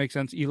diaper makes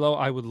sense. Elo,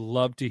 I would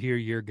love to hear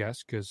your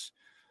guess because,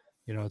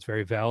 it's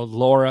very valid.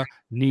 Laura,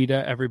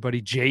 Nita,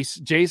 everybody.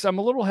 Jace, I'm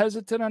a little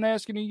hesitant on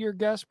asking you your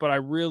guess, but I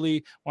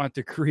really want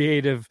the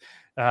creative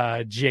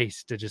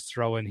Jace to just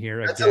throw in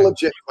here. That's a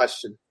legit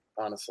question,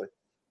 honestly.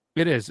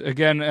 It is.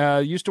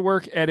 Again, used to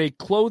work at a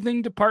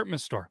clothing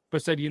department store,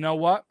 but said, you know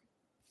what?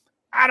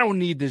 I don't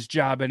need this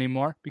job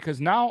anymore because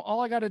now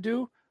all I got to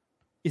do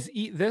is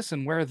eat this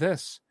and wear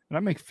this. And I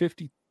make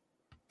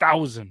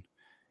 50,000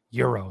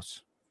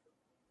 euros.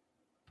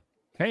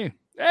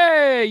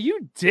 Hey,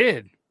 you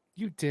did.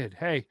 You did.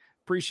 Hey,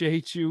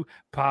 appreciate you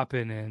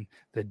popping in.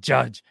 The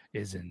judge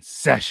is in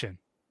session.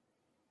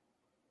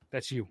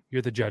 That's you.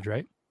 You're the judge,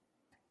 right?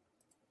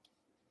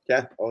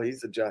 Yeah. Oh, he's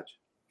the judge.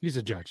 He's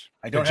a judge.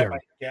 I don't have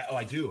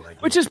I do.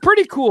 Which is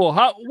pretty cool.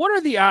 What are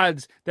the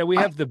odds that we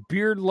have the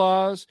Beard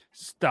Laws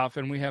stuff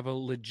and we have a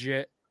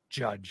legit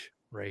judge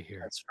right here?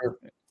 That's true.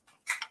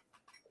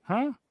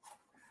 Huh?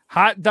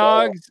 Hot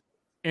dogs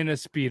in a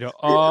Speedo.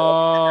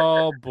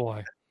 Oh,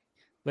 boy.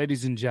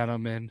 Ladies and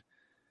gentlemen,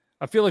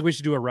 I feel like we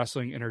should do a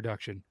wrestling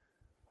introduction.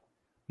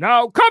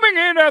 Now, coming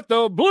in at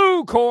the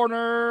blue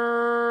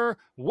corner,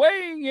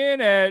 weighing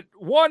in at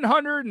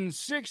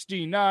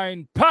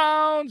 169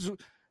 pounds,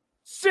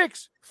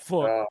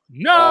 6'9",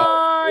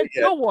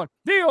 the one,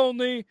 the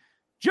only,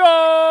 Judge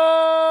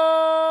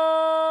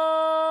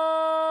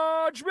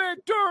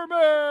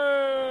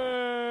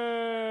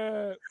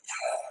McDermott.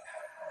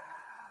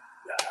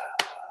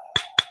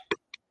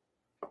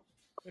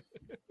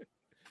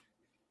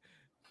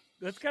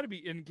 That's got to be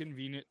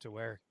inconvenient to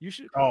wear. You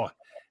should. Oh,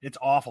 it's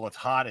awful. It's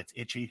hot. It's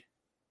itchy.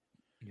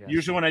 Yes.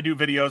 Usually when I do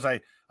videos, I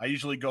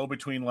usually go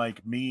between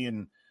like me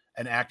and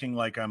acting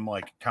like I'm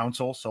like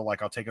counsel. So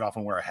like I'll take it off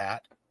and wear a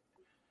hat.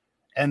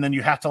 And then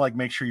you have to like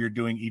make sure you're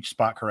doing each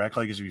spot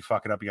correctly because if you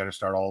fuck it up, you got to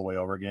start all the way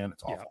over again.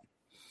 It's awful.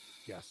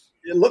 Yeah. Yes.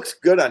 It looks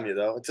good on you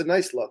though. It's a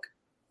nice look.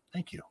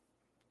 Thank you.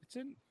 It's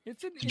an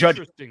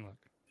interesting look.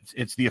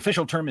 It's the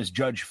official term is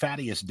Judge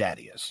Fattius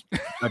Daddius.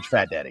 Judge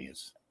Fat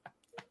Daddius.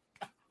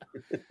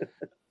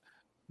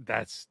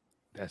 That's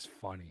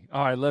funny.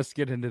 All right, let's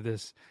get into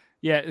this.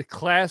 Yeah,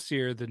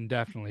 classier than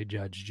definitely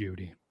Judge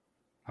Judy.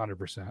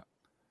 100%.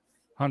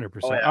 100%.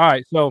 Oh, yeah. All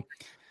right, so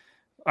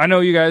I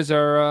know you guys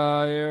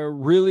are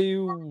really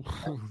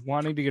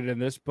wanting to get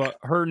into this, but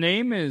her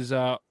name is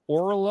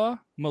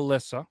Orla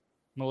Melissa.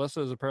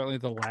 Melissa is apparently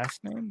the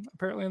last name,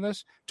 apparently, in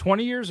this.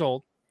 20 years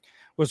old,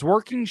 was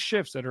working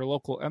shifts at her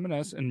local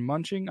M&S and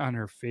munching on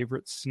her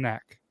favorite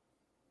snack.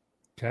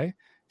 Okay.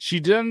 She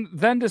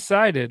then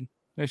decided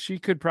that she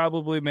could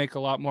probably make a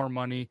lot more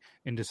money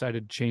and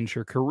decided to change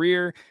her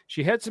career.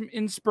 She had some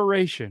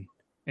inspiration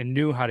and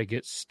knew how to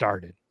get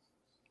started.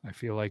 I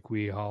feel like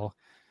we all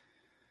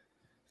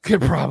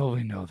could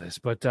probably know this,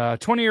 but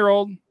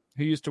 20-year-old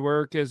who used to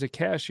work as a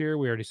cashier,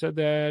 we already said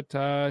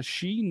that,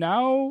 she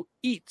now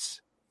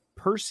eats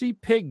Percy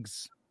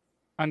Pigs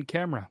on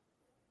camera.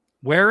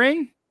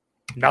 Wearing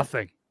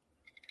nothing.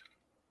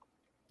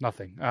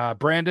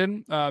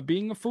 Brandon,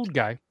 being a food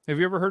guy, have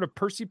you ever heard of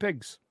Percy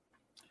Pigs?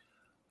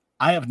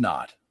 I have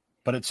not,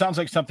 but it sounds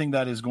like something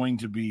that is going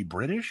to be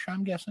British,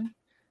 I'm guessing.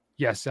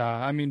 Yes,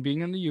 I mean,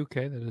 being in the UK,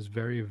 that is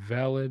very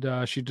valid.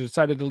 She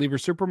decided to leave her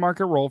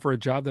supermarket role for a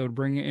job that would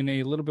bring in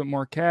a little bit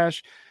more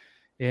cash.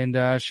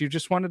 And she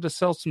just wanted to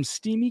sell some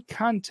steamy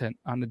content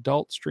on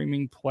adult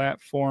streaming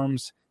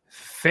platforms,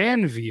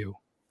 FanView.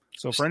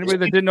 So for anybody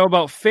that didn't know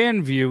about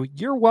FanView,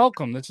 you're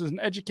welcome. This is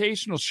an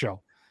educational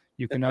show.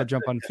 You can now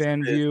jump on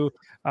FanView.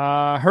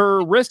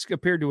 Her risk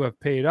appeared to have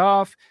paid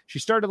off. She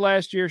started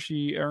last year.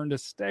 She earned a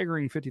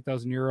staggering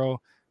 €50,000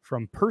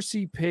 from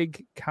Percy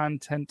Pig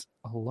content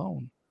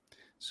alone.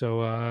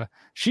 So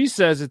she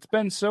says it's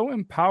been so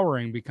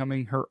empowering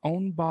becoming her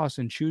own boss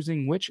and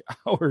choosing which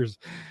hours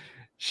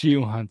she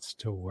wants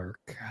to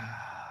work.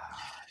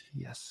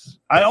 Yes.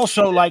 I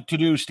also like to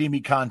do steamy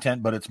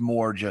content, but it's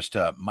more just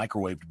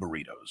microwaved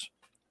burritos.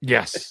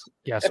 Yes.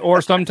 Yes.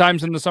 Or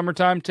sometimes in the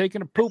summertime,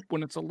 taking a poop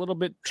when it's a little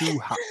bit too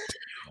hot.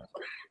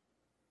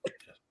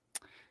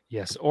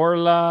 Yes.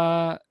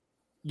 Orla.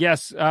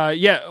 Yes.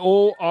 Yeah.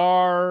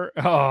 O-R.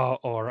 Oh,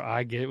 or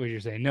I get what you're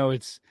saying. No,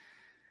 it's.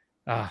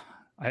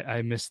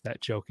 I missed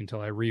that joke until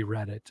I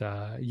reread it.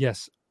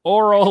 Yes.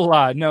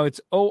 Orla. No,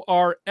 it's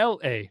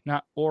O-R-L-A,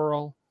 not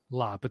oral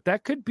la. But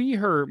that could be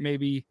her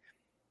maybe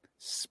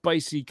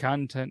spicy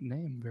content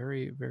name.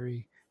 Very,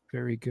 very,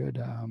 very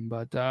good.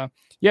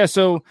 Yeah,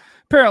 so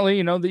apparently,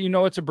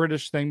 it's a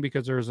British thing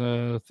because there's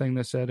a thing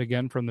that said,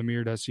 again, from the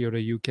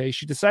Mirror.co.uk,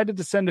 she decided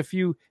to send a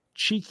few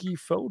cheeky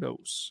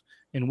photos.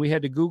 And we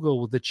had to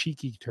Google the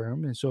cheeky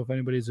term. And so if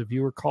anybody's a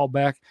viewer, call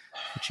back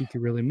what cheeky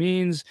really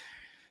means.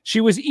 She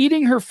was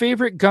eating her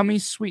favorite gummy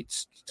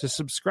sweets to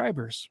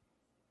subscribers.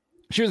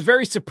 She was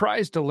very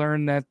surprised to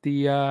learn that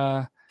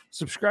the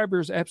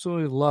subscribers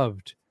absolutely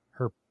loved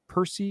her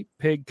Percy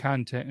Pig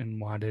content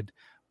and wanted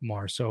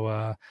more.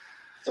 So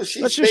let's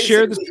just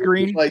share the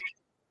screen.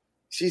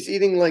 She's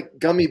eating like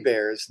gummy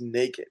bears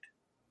naked.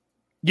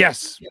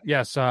 Yes.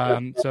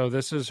 So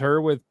this is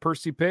her with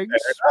Percy Pigs.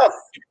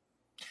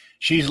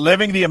 She's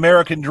living the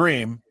American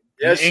dream.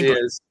 Yes, she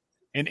is.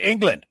 In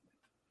England.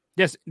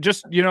 Yes,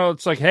 just,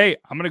 it's like, hey,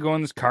 I'm going to go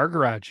in this car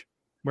garage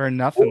wearing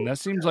nothing. That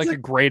seems like a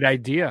great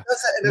idea.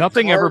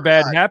 Nothing ever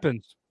bad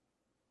happens.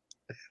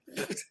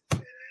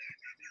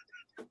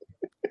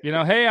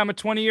 Hey, I'm a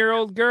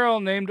 20-year-old girl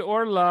named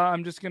Orla.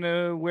 I'm just going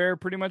to wear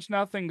pretty much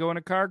nothing, go in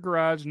a car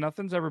garage.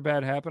 Nothing's ever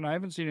bad happened. I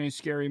haven't seen any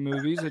scary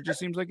movies. It just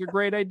seems like a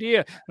great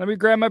idea. Let me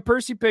grab my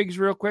Percy Pigs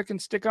real quick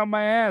and stick on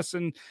my ass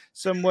in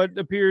somewhat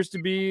appears to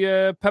be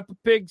a Peppa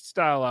Pig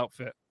style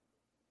outfit.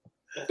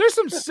 There's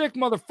some sick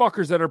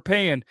motherfuckers that are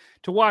paying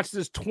to watch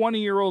this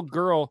 20-year-old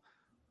girl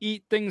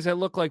eat things that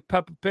look like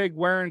Peppa Pig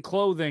wearing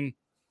clothing.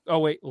 Oh,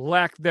 wait,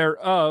 lack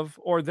thereof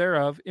or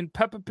thereof in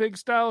Peppa Pig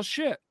style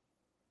shit.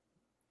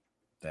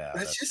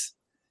 Yeah,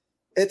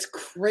 it's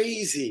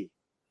crazy.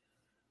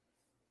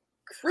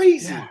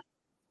 Crazy.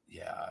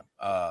 Yeah.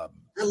 I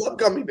love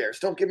gummy bears.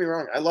 Don't get me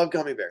wrong. I love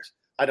gummy bears.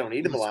 I don't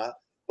eat them a lot.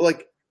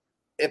 But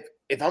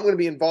if I'm going to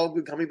be involved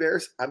with gummy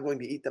bears, I'm going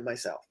to eat them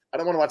myself. I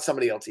don't want to watch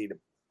somebody else eat them.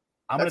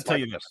 I'm going to tell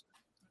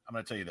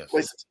you this.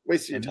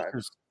 Waste your time.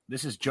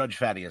 This is Judge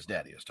Fatty as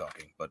Daddy is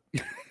talking, but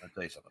I'll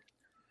tell you something.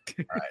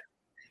 All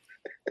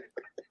right.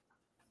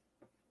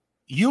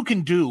 You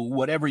can do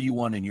whatever you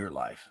want in your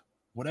life,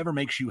 whatever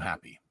makes you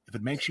happy. If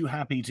it makes you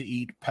happy to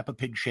eat Peppa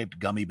Pig-shaped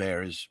gummy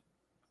bears,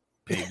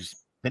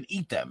 pigs, then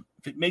eat them.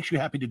 If it makes you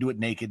happy to do it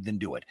naked, then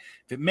do it.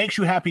 If it makes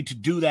you happy to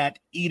do that,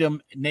 eat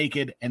them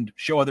naked and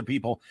show other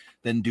people,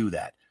 then do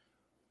that.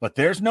 But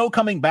there's no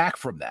coming back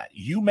from that.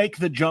 You make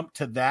the jump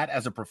to that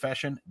as a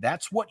profession.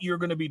 That's what you're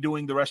going to be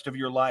doing the rest of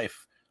your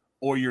life,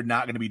 or you're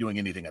not going to be doing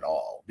anything at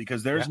all,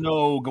 because there's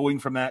no going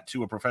from that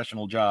to a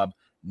professional job.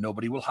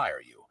 Nobody will hire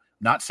you.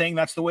 Not saying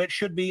that's the way it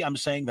should be. I'm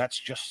saying that's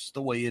just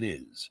the way it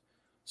is.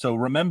 So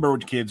remember,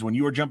 kids, when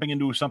you are jumping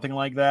into something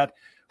like that,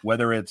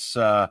 whether it's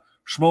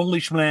schmonly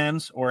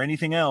schmlans or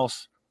anything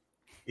else,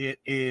 it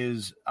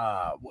is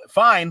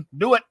fine.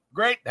 Do it.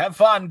 Great. Have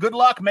fun. Good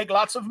luck. Make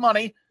lots of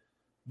money.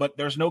 But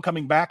there's no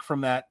coming back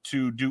from that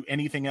to do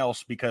anything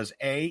else because,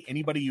 A,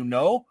 anybody you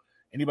know,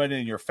 anybody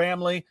in your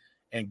family,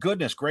 and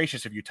goodness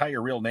gracious, if you tie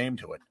your real name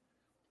to it,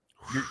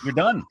 you're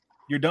done.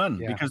 You're done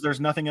because there's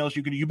nothing else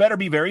you can do. You better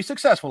be very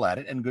successful at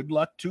it, and good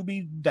luck to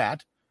be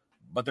that,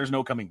 but there's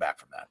no coming back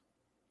from that.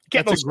 You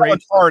can't go selling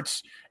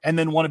parts and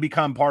then want to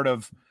become part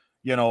of,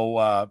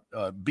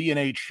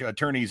 B&H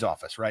attorney's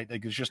office, right?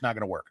 Like, it's just not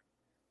going to work.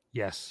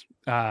 Yes.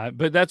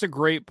 But that's a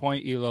great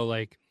point, Elo.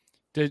 Like,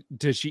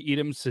 does she eat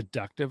them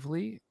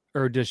seductively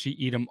or does she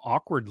eat them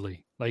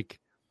awkwardly? Like,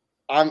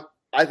 I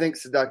think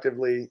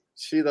seductively.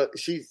 She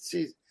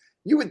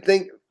you would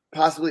think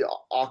possibly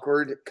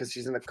awkward because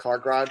she's in a car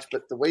garage,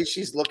 but the way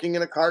she's looking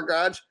in a car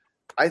garage,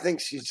 I think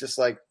she's just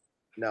like,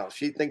 no,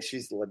 she thinks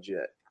she's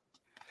legit.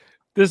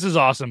 This is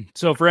awesome.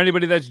 So for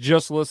anybody that's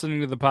just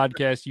listening to the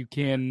podcast, you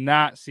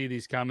cannot see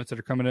these comments that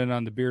are coming in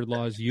on the Beard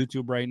Laws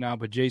YouTube right now.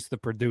 But Jace, the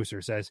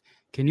producer, says,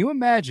 can you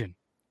imagine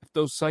if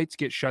those sites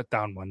get shut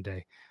down one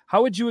day?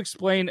 How would you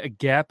explain a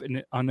gap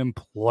in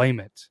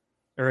unemployment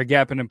or a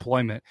gap in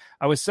employment?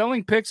 I was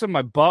selling pics of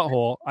my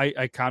butthole.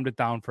 I calmed it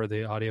down for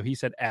the audio. He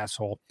said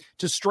asshole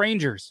to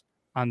strangers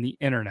on the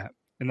internet.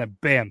 And then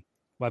bam,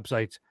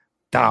 websites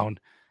down.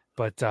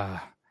 But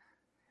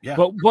Yeah.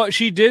 But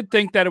she did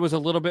think that it was a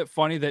little bit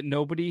funny that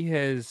nobody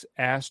has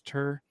asked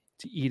her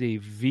to eat a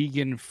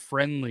vegan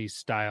friendly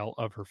style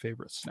of her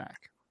favorite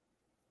snack.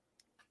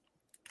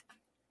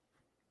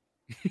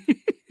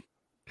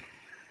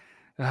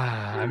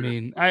 I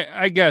mean,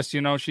 I guess,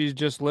 she's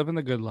just living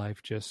the good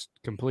life, just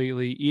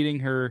completely eating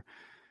her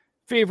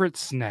favorite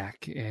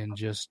snack and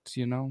just,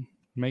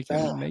 making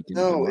good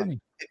money.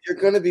 If you're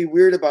going to be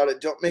weird about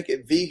it, don't make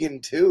it vegan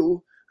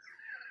too.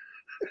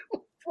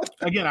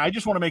 Again, I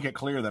just want to make it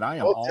clear that I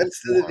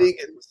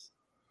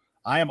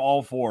am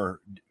all for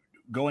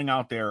going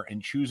out there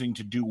and choosing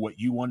to do what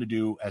you want to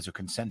do as a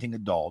consenting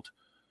adult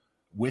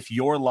with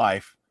your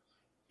life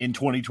in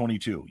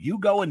 2022. You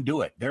go and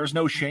do it. There's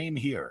no shame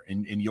here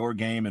in your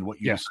game and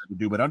what you decide to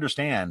do. But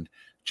understand,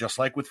 just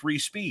like with free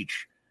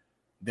speech,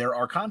 there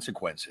are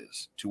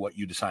consequences to what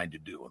you decide to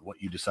do and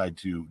what you decide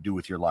to do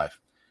with your life.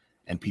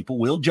 And people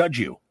will judge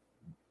you.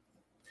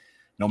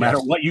 No matter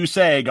what you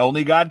say,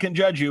 only God can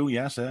judge you.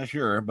 Yes,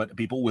 sure. But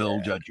people will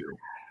judge you.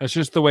 That's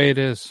just the way it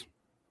is.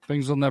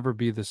 Things will never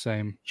be the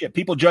same. Shit,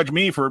 people judge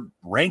me for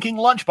ranking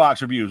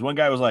lunchbox reviews. One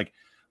guy was like,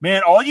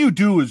 man, all you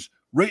do is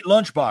rate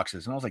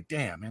lunchboxes. And I was like,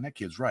 damn, man, that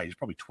kid's right. He's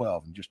probably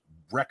 12 and just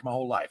wrecked my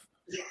whole life.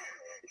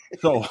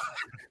 So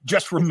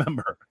just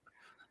remember.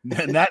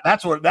 And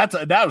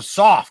that was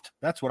soft.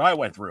 That's what I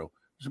went through.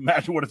 Just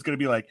imagine what it's going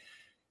to be like.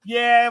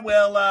 Yeah,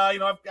 well,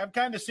 I've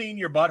kind of seen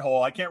your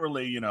butthole. I can't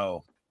really,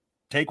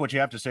 take what you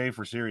have to say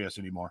for serious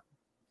anymore.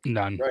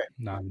 None.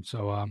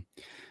 So,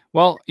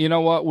 well, you know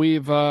what?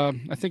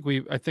 I think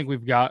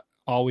we've got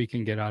all we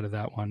can get out of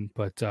that one.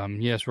 But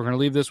yes, we're going to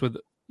leave this with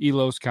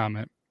Elo's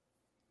comment.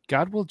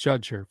 God will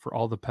judge her for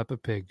all the Peppa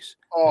Pigs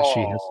that she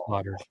has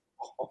slaughtered.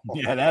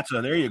 Yeah,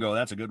 there you go.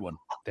 That's a good one.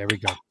 There we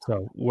go.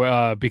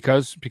 So,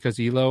 because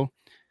Elo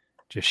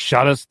just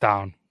shut us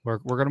down, we're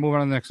going to move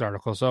on to the next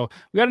article. So,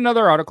 we got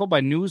another article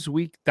by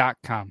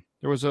Newsweek.com.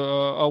 There was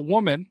a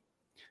woman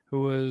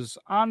who was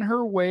on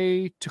her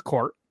way to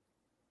court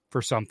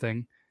for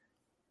something.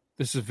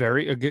 This is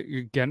very,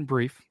 again,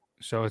 brief.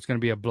 So, it's going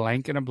to be a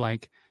blank and a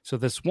blank. So,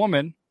 this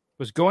woman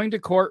was going to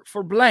court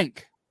for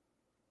blank,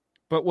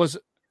 but was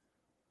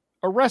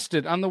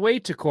arrested on the way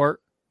to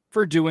court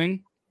for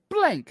doing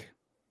blank.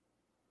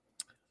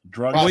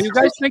 Drugs. Well, you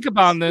guys think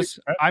about this.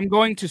 I'm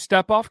going to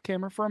step off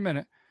camera for a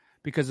minute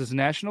because it's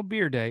National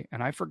Beer Day,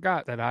 and I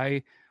forgot that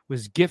I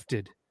was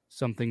gifted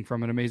something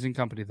from an amazing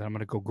company that I'm going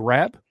to go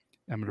grab.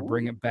 I'm going to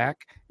bring it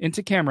back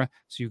into camera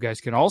so you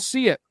guys can all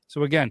see it.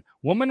 So again,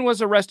 woman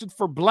was arrested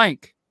for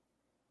blank,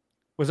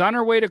 was on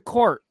her way to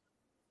court,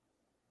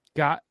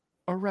 got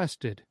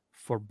arrested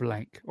for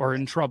blank or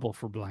in trouble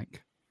for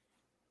blank.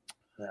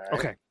 Right.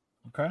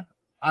 Okay.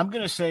 I'm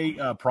going to say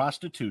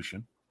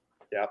prostitution.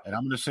 Yeah. And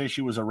I'm going to say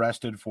she was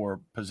arrested for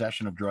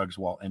possession of drugs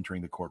while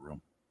entering the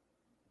courtroom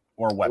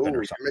or a weapon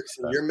or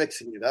something. You're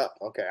mixing it up.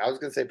 Okay. I was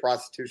going to say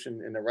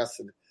prostitution and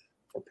arrested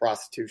for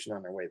prostitution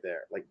on their way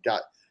there. Like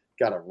got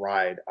a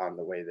ride on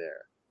the way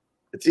there.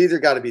 It's either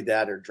got to be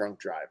that or drunk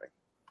driving.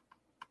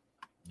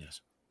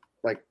 Yes.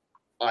 Like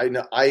I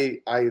know, I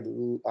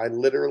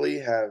literally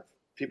have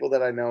people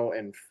that I know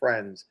and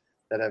friends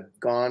that have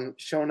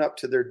shown up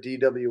to their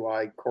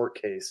DWI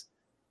court case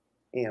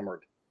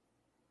hammered.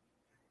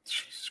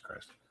 Jesus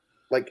Christ.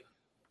 Like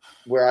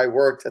where I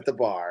worked at the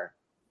bar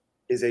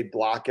is a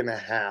block and a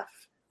half,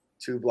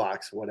 2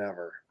 blocks,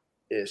 whatever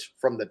ish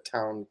from the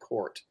town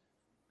court.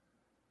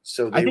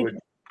 So they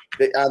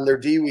on their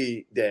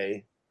DWI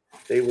day,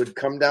 they would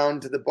come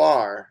down to the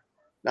bar,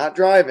 not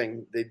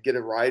driving. They'd get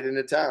a ride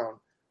into town,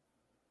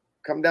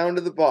 come down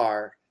to the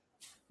bar,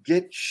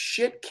 get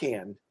shit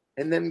canned,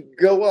 and then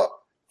go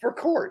up for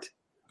court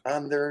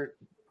on their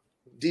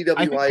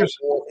DWI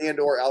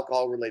or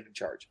alcohol related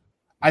charge.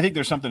 I think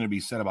there's something to be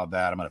said about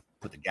that. I'm going to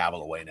put the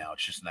gavel away now.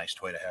 It's just a nice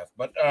toy to have.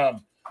 But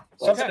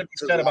something to be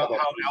said about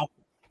how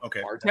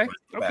Okay.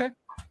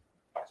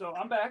 So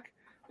I'm back.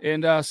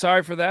 And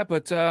sorry for that,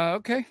 but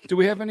okay. Do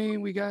we have any?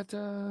 We got.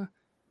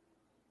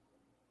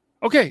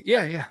 Okay,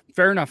 yeah.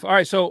 Fair enough. All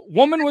right. So,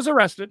 woman was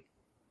arrested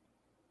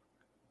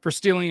for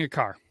stealing a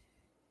car.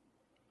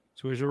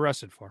 So, he was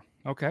arrested for.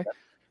 Okay.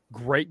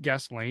 Great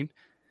guess, Lane.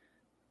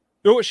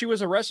 You know what she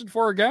was arrested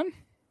for again?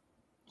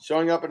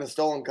 Showing up in a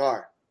stolen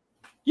car.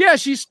 Yeah,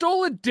 she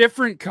stole a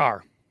different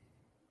car.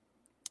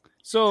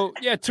 So,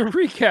 yeah, to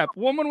recap,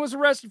 woman was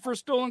arrested for a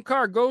stolen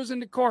car, goes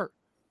into court,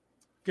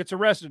 gets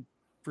arrested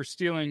for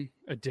stealing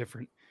a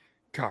different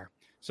car.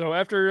 So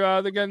after,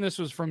 again, this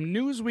was from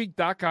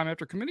Newsweek.com.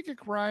 After committing a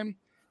crime,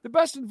 the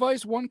best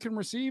advice one can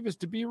receive is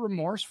to be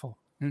remorseful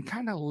and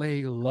kind of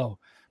lay low.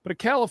 But a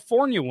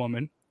California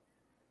woman,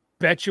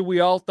 bet you we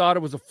all thought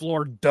it was a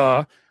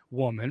Florida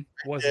woman,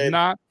 was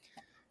not.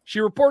 She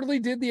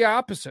reportedly did the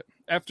opposite.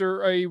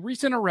 After a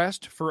recent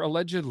arrest for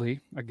allegedly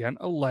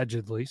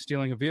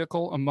stealing a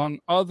vehicle, among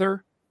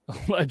other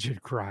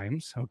alleged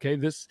crimes. Okay,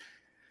 this,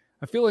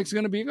 I feel like it's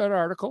going to be a good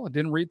article. I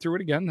didn't read through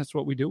it again. That's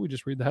what we do. We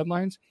just read the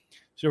headlines.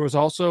 So there was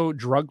also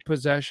drug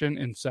possession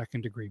and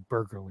second-degree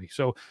burglary.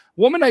 So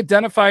woman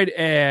identified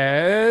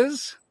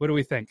as, what do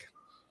we think?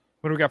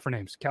 What do we got for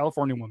names?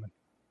 California woman.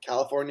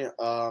 California.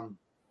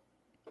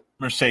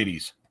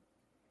 Mercedes.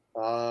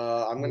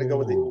 I'm going to go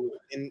with the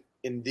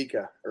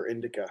Indica,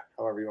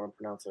 however you want to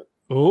pronounce it.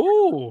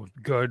 Oh,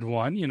 good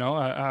one. You know,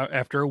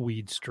 after a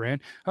weed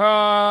strand.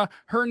 Her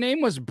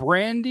name was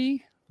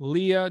Brandy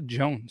Leah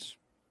Jones.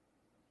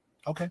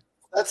 Okay.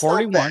 That's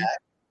 41. not bad.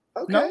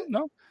 Okay.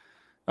 No.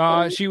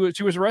 She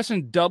was arrested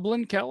in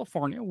Dublin,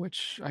 California,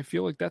 which I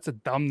feel like that's a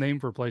dumb name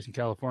for a place in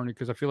California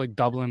because I feel like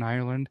Dublin,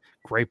 Ireland,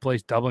 great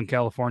place. Dublin,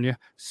 California,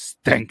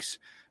 stinks.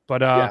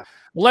 But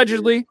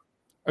allegedly,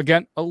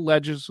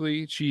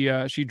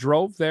 she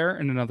drove there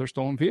in another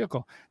stolen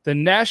vehicle. The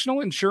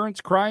National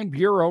Insurance Crime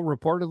Bureau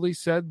reportedly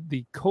said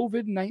the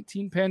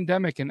COVID-19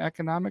 pandemic and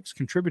economics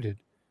contributed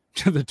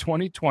to the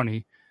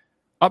 2020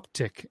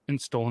 uptick in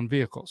stolen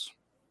vehicles.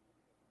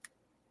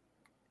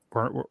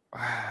 We're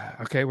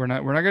not going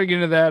to get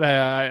into that.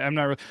 I'm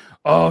not.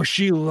 Oh,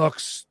 she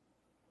looks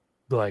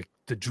like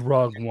the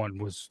drug one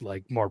was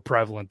like more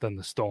prevalent than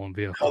the stolen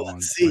vehicle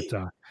one.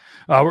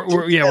 But,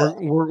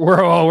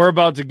 we're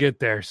about to get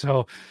there.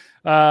 So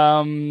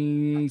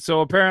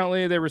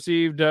apparently they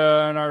received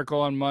an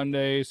article on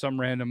Monday, some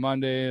random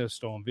Monday, a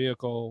stolen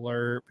vehicle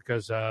alert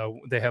because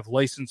they have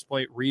license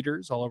plate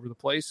readers all over the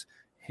place.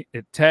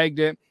 It tagged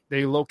it.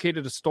 They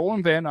located a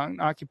stolen van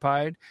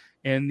unoccupied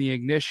and the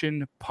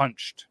ignition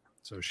punched.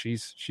 So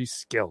she's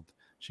skilled.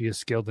 She is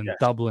skilled in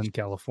Dublin,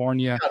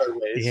 California.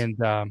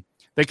 And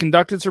they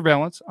conducted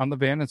surveillance on the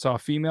van and saw a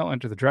female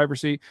enter the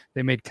driver's seat.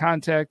 They made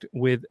contact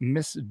with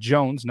Miss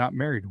Jones, not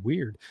married,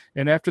 weird.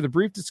 And after the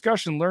brief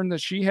discussion, learned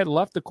that she had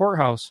left the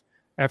courthouse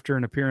after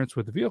an appearance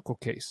with the vehicle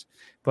case.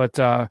 But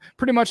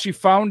pretty much she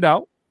found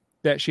out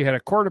that she had a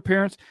court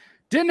appearance,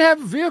 didn't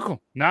have a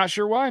vehicle. Not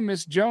sure why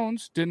Miss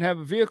Jones didn't have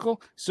a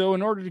vehicle. So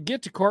in order to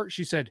get to court,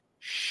 she said,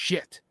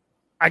 shit,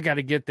 I got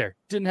to get there.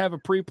 Didn't have a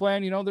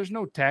pre-plan. You know, there's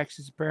no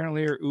taxis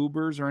apparently or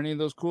Ubers or any of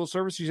those cool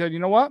services. She said, you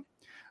know what?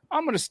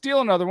 I'm going to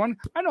steal another one.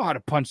 I know how to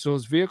punch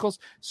those vehicles.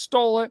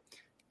 Stole it.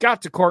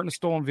 Got to court in a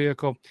stolen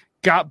vehicle.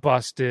 Got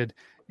busted.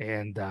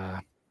 And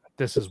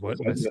this is what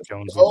Miss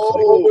Jones looks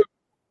like.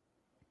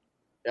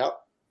 Yep.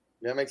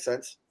 That makes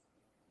sense.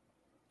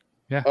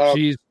 Yeah.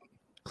 She's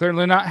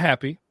clearly not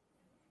happy.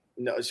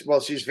 No.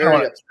 She's very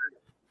upset.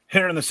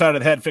 Hit her in the side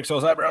of the head. Fix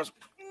those eyebrows.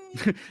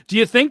 Do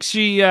you think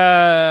she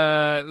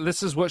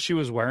this is what she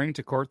was wearing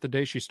to court the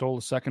day she stole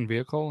a second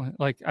vehicle?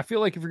 Like, I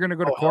feel like if you're going to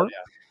go to court,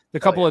 the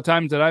couple of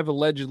times that I've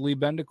allegedly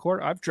been to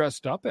court, I've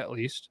dressed up at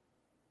least.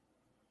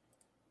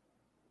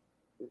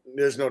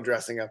 There's no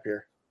dressing up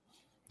here.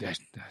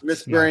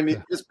 Miss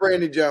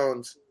Brandy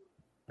Jones.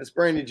 Miss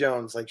Brandy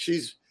Jones. Like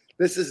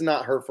this is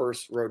not her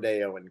first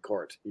rodeo in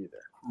court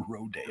either.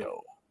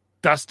 Rodeo.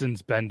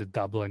 Dustin's been to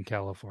Dublin,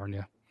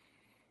 California.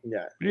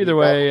 Yeah. Either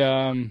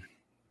way,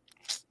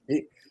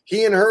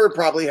 He and her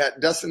probably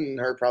had Dustin and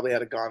her probably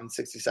had a Gone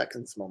 60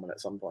 Seconds moment at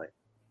some point.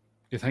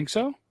 You think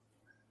so?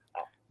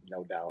 Oh,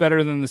 no doubt.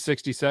 Better than the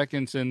 60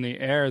 seconds in the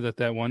air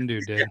that one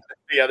dude did.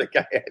 The other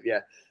guy had,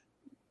 yeah.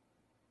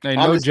 Hey,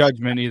 no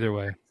judgment either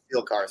way.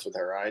 Steal cars with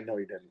her. I know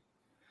he didn't.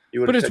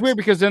 But it's weird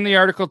because then the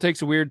article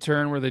takes a weird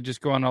turn where they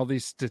just go on all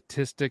these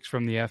statistics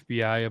from the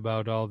FBI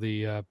about all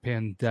the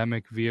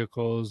pandemic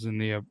vehicles,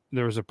 and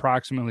there was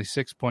approximately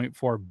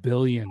 6.4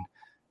 billion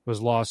was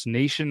lost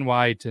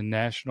nationwide to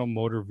national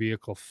motor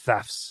vehicle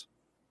thefts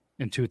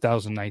in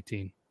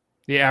 2019.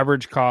 The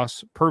average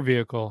cost per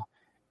vehicle,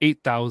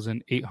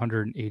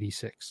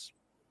 $8,886.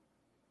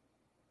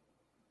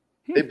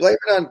 They blame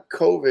it on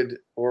COVID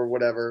or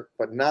whatever,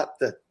 but not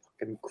the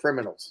fucking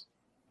criminals.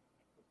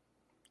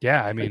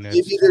 Yeah, I mean,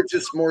 maybe they're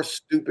just more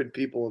stupid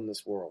people in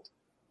this world.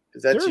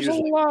 There's a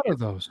lot of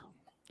those.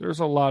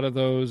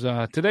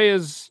 Today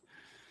is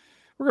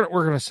we're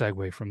gonna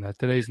segue from that.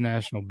 Today's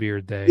National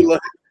Beard Day.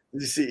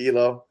 Did you see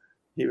Elo?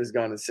 He was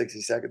gone in 60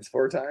 seconds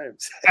 4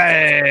 times.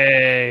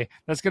 Hey,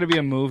 that's going to be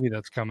a movie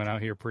that's coming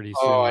out here pretty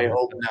soon. Oh, I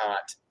hope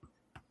not.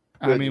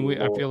 I mean,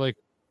 I feel like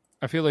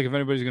if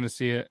anybody's going to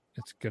see it,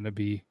 it's going to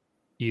be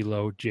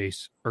Elo,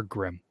 Jace, or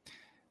Grimm.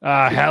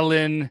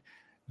 Helen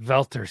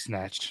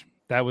Veltersnatch.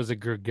 That was a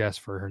good guess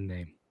for her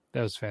name.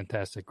 That was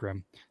fantastic,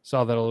 Grimm.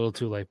 Saw that a little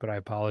too late, but I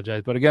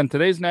apologize. But again,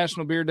 today's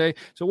National Beer Day,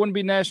 so it wouldn't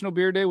be National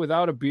Beer Day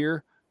without a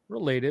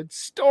beer-related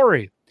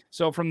story.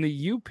 So from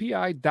the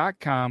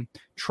UPI.com,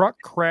 truck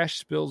crash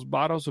spills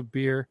bottles of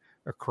beer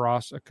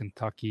across a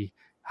Kentucky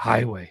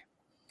highway.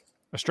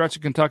 A stretch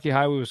of Kentucky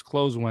highway was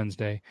closed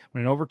Wednesday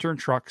when an overturned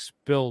truck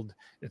spilled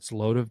its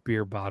load of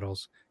beer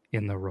bottles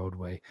in the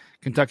roadway.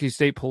 Kentucky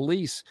State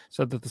Police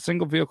said that the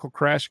single vehicle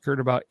crash occurred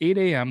about 8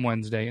 a.m.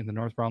 Wednesday in the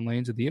northbound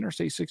lanes of the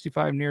Interstate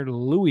 65 near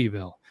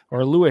Louisville,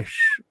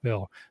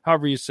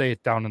 however you say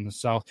it down in the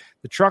south.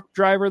 The truck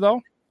driver, though,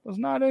 was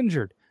not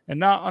injured and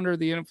not under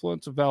the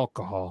influence of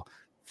alcohol,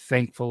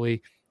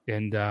 thankfully.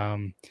 And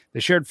they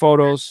shared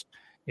photos,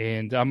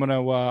 and I'm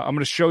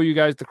gonna show you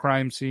guys the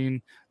crime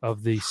scene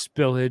of the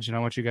spillage, and I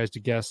want you guys to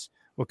guess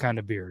what kind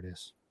of beer it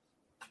is.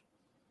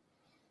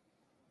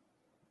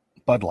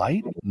 Bud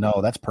Light? No,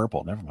 that's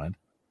purple. Never mind.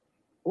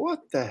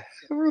 What the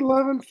ever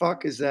loving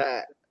fuck is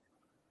that?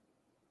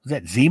 Is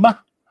that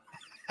Zima?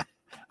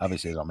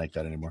 Obviously, I don't make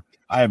that anymore.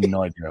 I have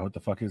no idea. What the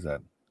fuck is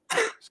that?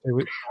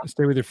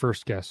 Stay with your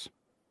first guess.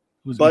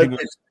 Who's Bud,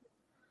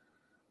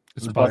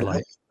 It's Bud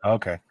Light.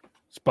 Okay.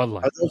 It's Bud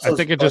Light. Are those I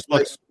think it Bud just Light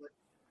looks.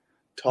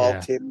 tall Yeah.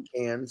 tin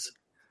cans.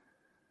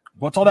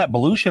 What's all that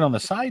blue shit on the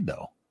side,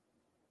 though?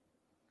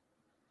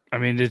 I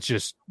mean, it's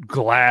just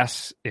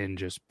glass and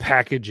just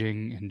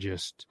packaging and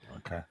just.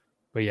 Okay.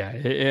 But yeah,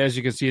 as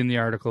you can see in the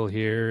article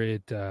here,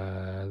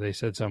 they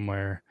said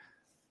somewhere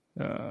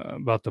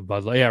about the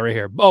Bud Light. Yeah, right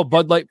here. Oh,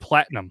 Bud Light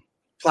Platinum.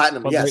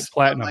 Platinum, Bud yes. Light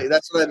Platinum. Bud Light,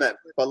 that's what I meant.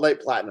 Bud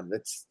Light Platinum.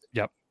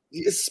 Yep.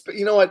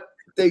 You know what?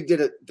 They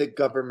did it. The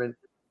government,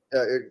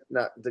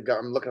 not the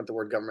government. I'm looking at the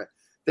word government.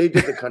 They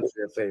did the country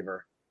a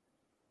favor.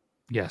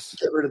 Yes.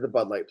 Get rid of the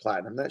Bud Light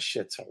Platinum. That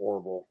shit's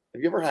horrible.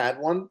 Have you ever had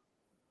one?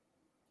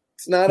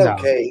 It's not No.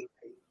 okay.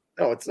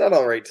 No, it's not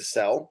all right to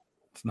sell.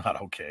 It's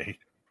not okay.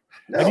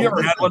 No, Have you ever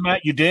it's had not. one,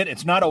 Matt? You did?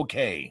 It's not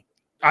okay.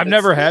 I've It's-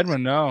 never had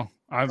one. No.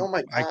 Oh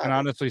my I can God.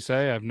 honestly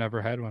say I've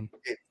never had one.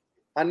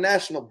 On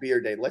National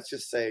Beer Day, let's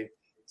just say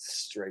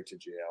straight to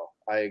jail.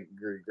 I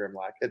agree,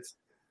 Grimlock.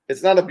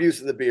 It's not abuse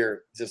of the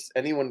beer. Just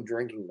anyone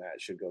drinking that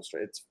should go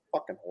straight. It's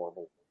fucking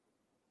horrible.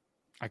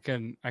 I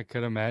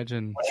could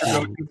imagine.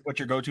 What's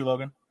your go-to,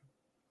 Logan?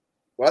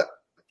 What?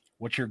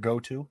 What's your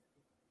go-to?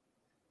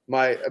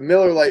 My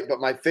Miller Lite, but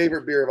my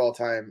favorite beer of all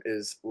time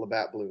is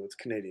Labatt Blue. It's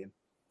Canadian.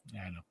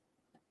 Yeah, I know.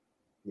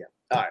 Yeah.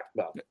 All right.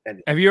 Well,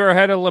 and Have you ever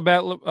had a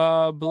Labatt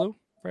Blue,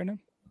 Brandon?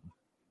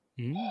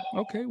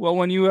 Okay. Well,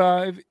 when you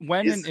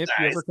when It's and if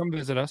you nice. ever come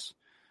visit us,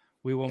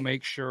 we will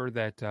make sure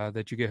that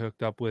that you get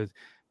hooked up with.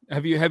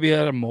 Have you had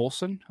a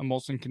Molson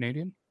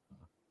Canadian?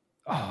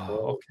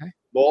 Oh, okay.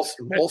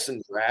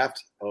 Molson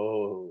Draft.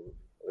 Oh.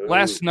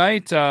 Last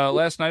night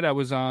I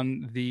was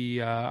on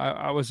the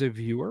I was a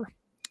viewer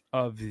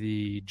of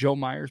the Joe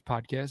Myers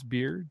podcast,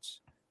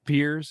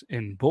 Beers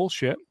and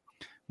Bullshit,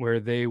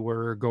 where they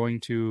were going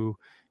to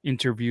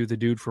interview the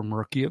dude from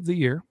Rookie of the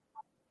Year,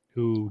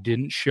 who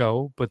didn't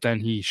show, but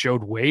then he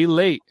showed way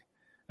late,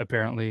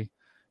 apparently.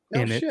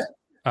 No in shit. it.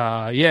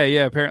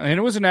 Yeah, apparently, and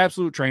it was an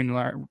absolute train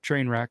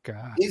wreck.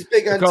 He's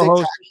big on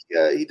co-host-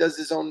 TikTok. He does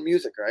his own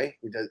music, right?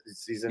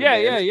 He's in a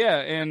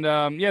Yeah, band.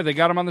 and they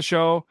got him on the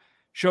show.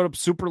 Showed up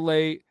super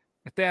late.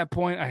 At that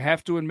point, I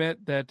have to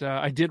admit that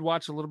I did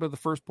watch a little bit of the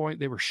first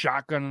point. They were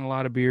shotgunning a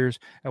lot of beers.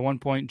 At one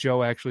point,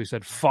 Joe actually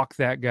said, "Fuck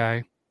that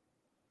guy."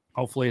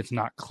 Hopefully, it's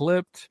not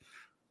clipped.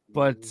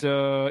 But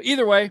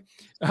either way,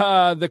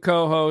 the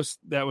co-host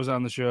that was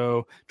on the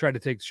show tried to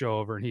take the show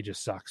over, and he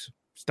just sucks.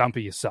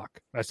 Stumpy, you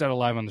suck. I said it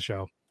live on the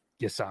show.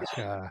 You suck.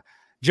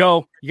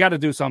 Joe, you got to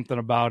do something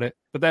about it.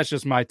 But that's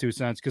just my 2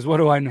 cents, because what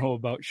do I know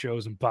about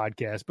shows and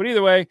podcasts? But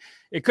either way,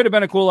 it could have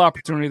been a cool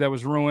opportunity that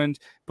was ruined.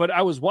 But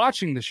I was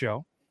watching the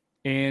show,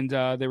 and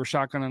they were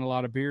shotgunning a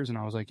lot of beers, and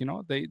I was like,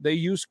 they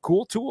use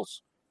cool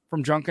tools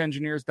from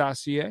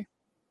junkengineers.ca.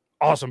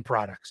 Awesome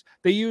products.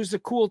 They used a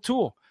cool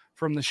tool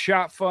from the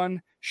Shot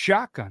Fun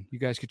Shotgun. You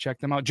guys could check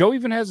them out. Joe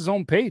even has his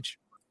own page.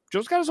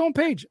 Joe's got his own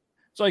page.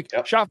 It's like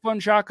Shot Fun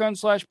Shotgun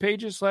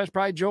 /pages/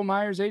 probably Joe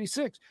Myers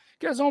 86.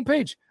 Get his own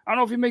page. I don't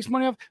know if he makes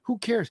money off. Who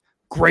cares?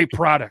 Great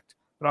product.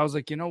 But I was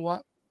like, you know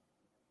what?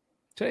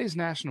 Today's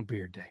National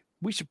Beer Day.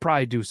 We should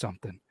probably do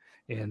something.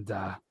 And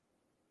I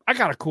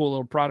got a cool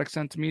little product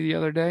sent to me the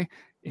other day.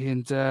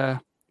 And have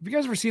you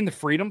guys ever seen the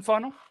Freedom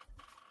Funnel?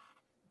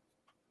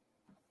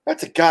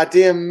 That's a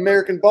goddamn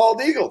American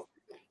bald eagle.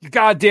 You're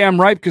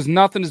goddamn right, because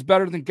nothing is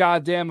better than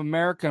goddamn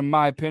America, in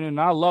my opinion.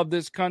 I love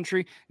this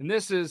country, and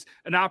this is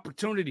an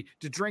opportunity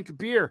to drink a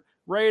beer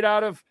right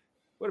out of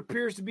what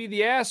appears to be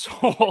the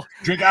asshole.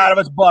 Drink out of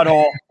its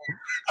butthole.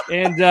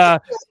 And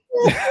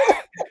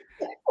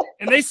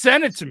and they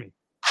sent it to me.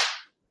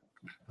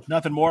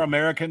 Nothing more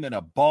American than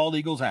a bald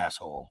eagle's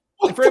asshole.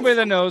 And for anybody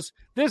that knows,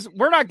 this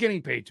we're not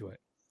getting paid to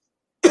it.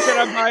 Did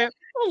I buy it?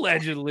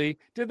 Allegedly.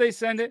 Did they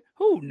send it?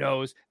 Who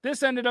knows?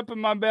 This ended up in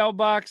my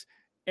mailbox.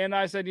 And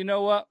I said, you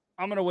know what?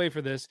 I'm going to wait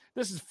for this.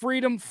 This is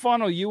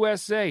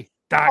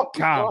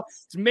freedomfunnelusa.com.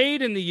 It's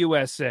made in the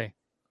USA.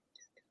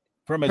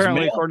 From his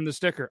Apparently, mail, according to the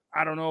sticker.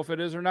 I don't know if it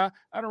is or not.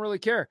 I don't really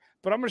care.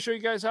 But I'm going to show you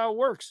guys how it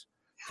works.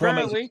 From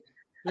his- Apparently,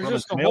 there's from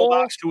his just a whole...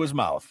 mailbox to his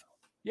mouth.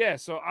 Yeah,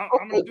 so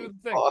I'm going to do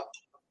the thing. Fuck.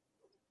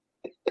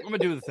 I'm going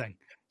to do the thing.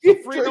 So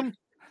freedom...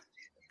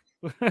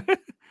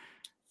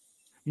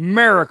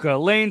 America.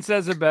 Lane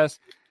says it best.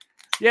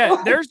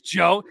 Yeah, there's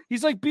Joe.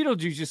 He's like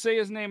Beetlejuice. You say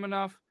his name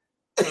enough.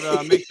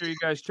 But make sure you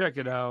guys check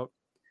it out.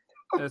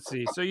 Let's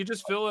see. So you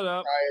just fill it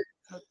up.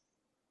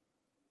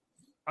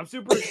 I'm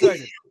super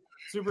excited.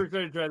 Super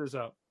excited to try this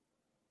out.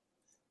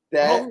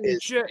 That Holy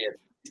is shit. fantastic.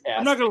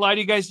 I'm not going to lie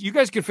to you guys. You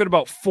guys could fit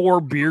about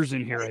 4 beers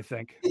in here, I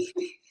think.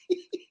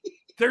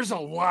 There's a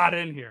lot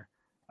in here.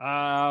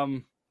 I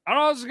don't know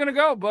how this is going to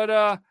go,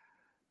 but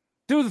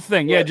do the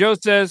thing. Yeah, Joe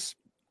says,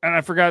 and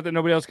I forgot that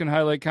nobody else can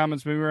highlight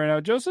comments maybe right now.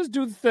 Joe says,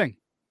 do the thing.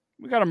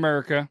 We got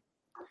America.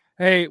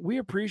 Hey, we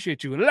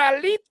appreciate you.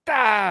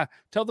 Lalita!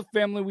 Tell the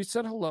family we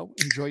said hello.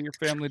 Enjoy your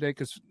family day,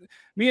 because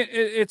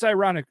it's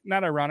ironic.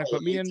 Not ironic,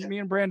 but me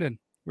and Brandon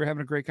we're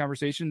having a great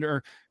conversation,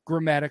 or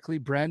grammatically,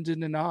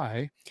 Brandon and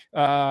I,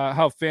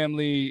 how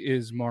family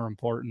is more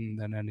important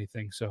than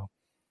anything. So,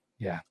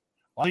 yeah.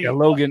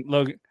 Logan.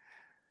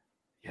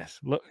 Yes.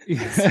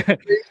 That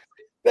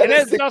And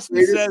is as the Dustin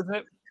greatest says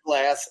it.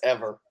 glass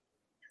ever.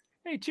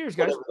 Hey, cheers,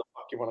 guys. Whatever the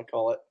fuck you want to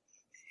call it.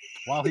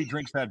 While he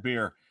drinks that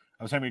beer,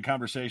 I was having a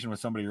conversation with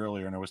somebody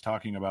earlier, and I was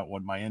talking about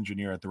what my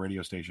engineer at the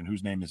radio station,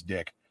 whose name is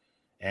Dick,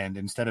 and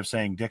instead of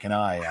saying Dick and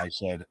I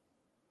said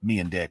me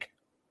and Dick,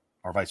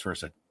 or vice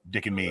versa,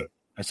 Dick and me.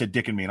 I said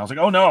Dick and me, and I was like,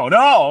 oh, no.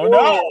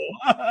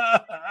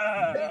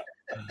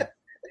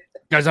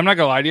 Guys, I'm not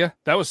going to lie to you.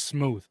 That was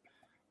smooth.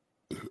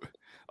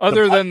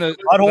 Other than the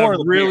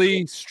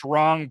really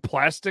strong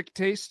plastic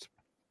taste,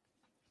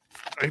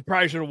 I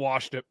probably should have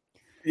washed it.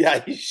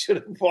 Yeah, you should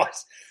have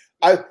washed.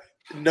 I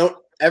want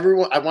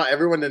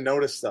everyone to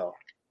notice, though,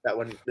 that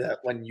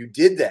when you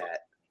did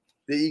that,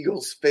 the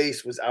eagle's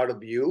face was out of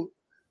view,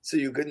 so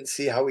you couldn't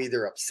see how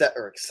either upset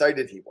or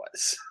excited he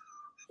was.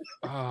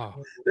 Oh,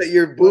 that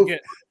you're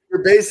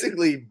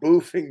basically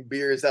boofing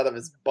beers out of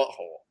his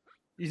butthole.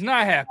 He's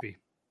not happy.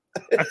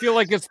 I feel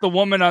like it's the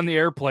woman on the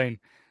airplane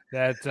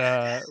that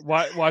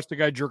watched the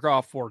guy jerk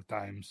off 4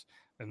 times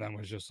and then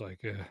was just like,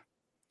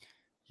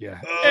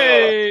 yeah.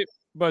 Hey,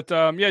 but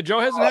yeah, Joe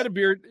hasn't had a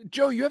beer.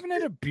 Joe, you haven't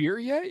had a beer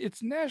yet?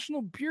 It's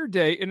National Beer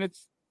Day, and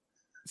it's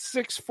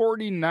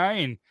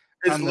 6:49.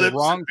 His lips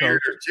and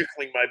beard are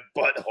tickling my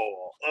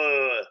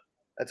butthole.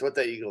 That's what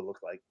that eagle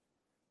looked like.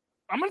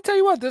 I'm gonna tell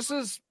you what this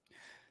is.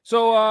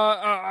 So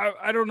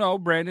I don't know,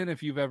 Brandon,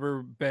 if you've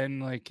ever been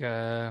like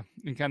in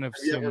kind of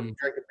Have you ever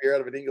drank a beer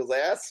out of an eagle's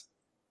ass?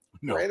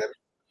 No. Brandon?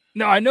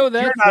 No, I know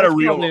that. You're not a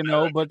real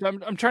no, but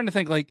I'm trying to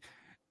think like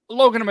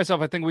Logan and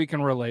myself. I think we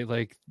can relate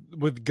like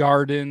with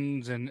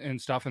gardens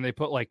and stuff, and they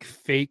put like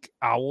fake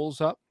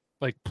owls up,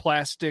 like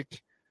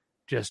plastic,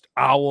 just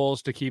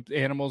owls to keep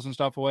animals and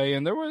stuff away.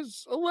 And there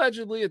was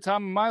allegedly a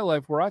time in my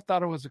life where I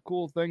thought it was a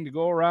cool thing to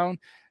go around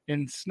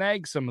and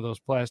snag some of those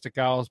plastic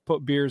owls,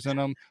 put beers in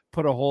them,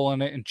 put a hole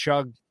in it, and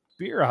chug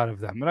beer out of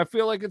them. And I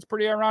feel like it's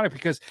pretty ironic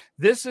because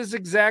this is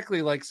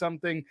exactly like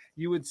something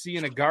you would see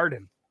in a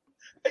garden.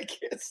 I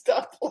can't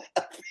stop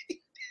laughing.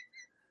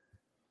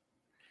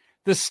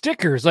 The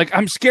stickers, like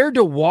I'm scared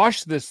to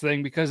wash this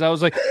thing because I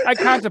was like, I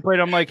contemplate.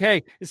 I'm like,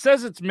 hey, it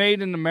says it's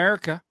made in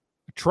America.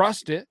 I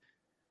trust it.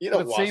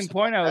 But at the same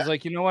point, I was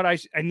like, you know what? I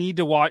need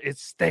to wash. It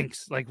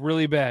stinks like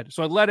really bad.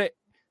 So I let it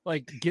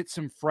like get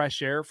some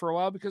fresh air for a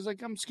while because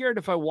like I'm scared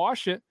if I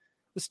wash it,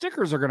 the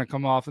stickers are going to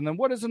come off. And then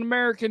what is an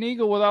American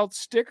Eagle without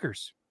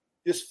stickers?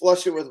 Just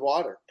flush it with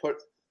water. Put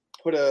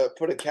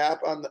a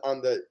cap on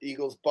the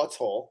eagle's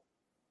butthole.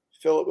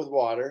 Fill it with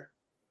water,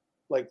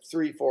 like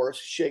 3/4.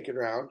 Shake it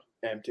around,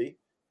 empty.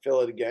 Fill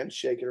it again.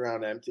 Shake it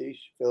around, empty.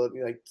 Fill it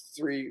like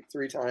three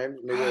times.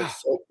 Maybe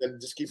soap, and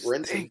just keep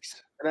rinsing.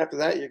 And after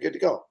that, you're good to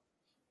go.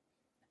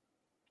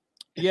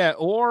 Yeah,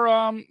 or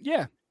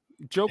yeah.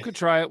 Joe could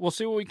try it. We'll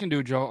see what we can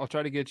do, Joe. I'll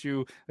try to get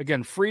you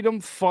again.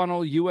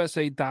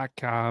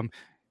 freedomfunnelusa.com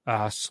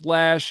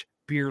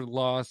 /beer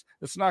loss.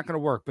 It's not going to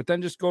work, but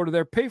then just go to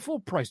there, pay full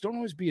price. Don't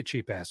always be a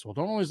cheap asshole.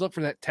 Don't always look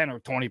for that 10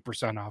 or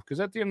 20% off. Because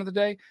at the end of the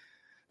day,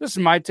 this is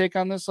my take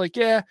on this. Like,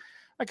 yeah,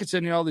 I could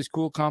send you all these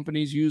cool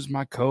companies. Use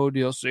my code.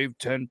 You'll save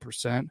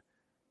 10%.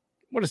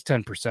 What is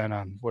 10%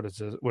 on what is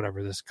this,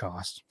 whatever this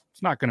costs?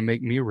 It's not going to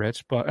make me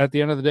rich, but at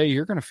the end of the day,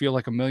 you're going to feel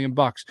like $1 million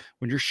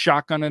when you're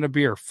shotgunning a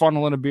beer,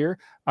 funneling a beer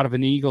out of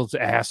an eagle's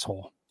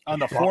asshole. On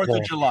the 4th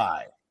of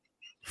July.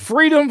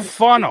 Freedom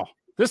Funnel.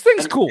 This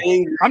thing's cool.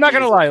 I'm not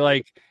going to lie.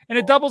 Like, and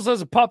it doubles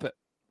as a puppet.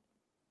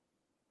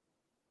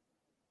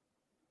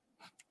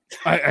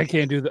 I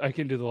can't do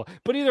the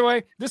but either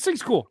way, this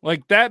thing's cool.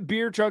 Like that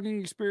beer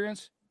chugging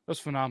experience, was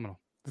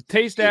phenomenal. The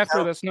taste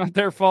after, that's not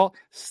their fault.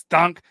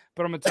 Stunk.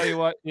 But I'm going to tell you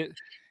what,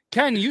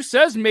 Ken, you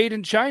says made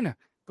in China.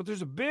 But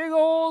there's a big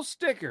old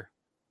sticker.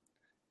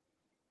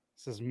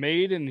 It says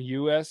made in the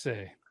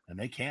USA. And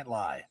they can't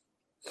lie.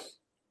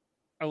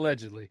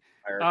 Allegedly.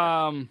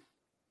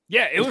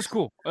 Yeah, it was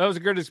cool. That was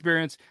a good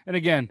experience. And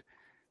again,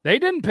 they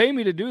didn't pay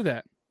me to do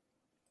that.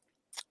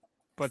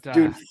 But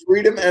dude,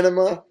 freedom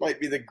enema might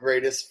be the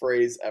greatest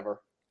phrase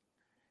ever.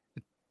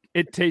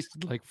 It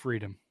tasted like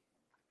freedom.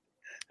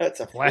 That's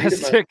a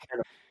plastic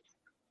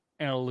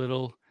and a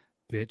little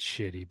bit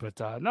shitty. But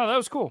no, that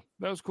was cool.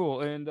 That was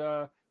cool. And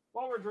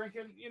while we're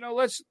drinking, you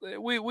know,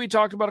 we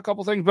talked about a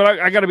couple things, but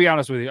I got to be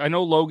honest with you. I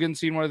know Logan's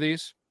seen one of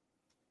these,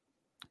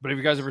 but have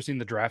you guys ever seen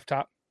the Draft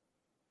Top?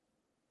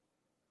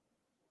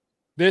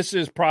 This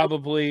is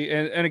probably,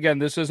 and again,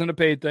 this isn't a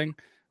paid thing.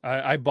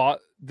 I bought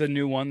the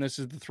new one. This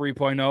is the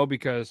 3.0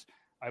 because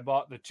I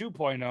bought the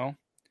 2.0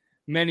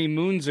 many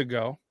moons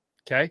ago.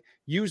 Okay.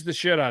 Use the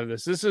shit out of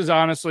this. This is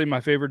honestly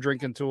my favorite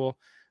drinking tool,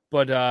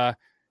 but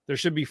there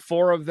should be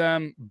 4 of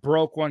them.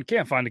 Broke one.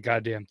 Can't find a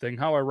goddamn thing.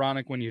 How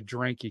ironic when you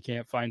drink, you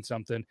can't find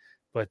something.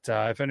 But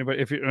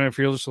if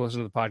you're just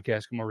listening to the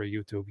podcast, come over to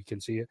YouTube, you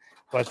can see it.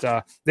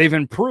 But they've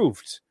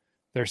improved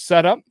their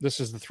setup. This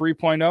is the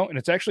 3.0, and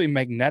it's actually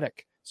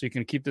magnetic. So you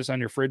can keep this on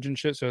your fridge and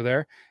shit. So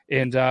there.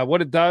 And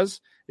what it does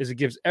is it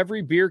gives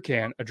every beer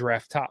can a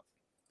draft top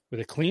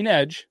with a clean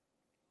edge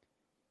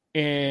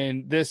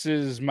and this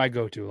is my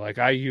go-to. Like,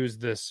 I use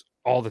this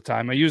all the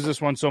time. I use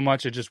this one so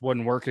much it just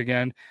wouldn't work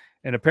again.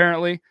 And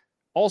apparently,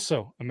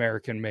 also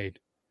American made.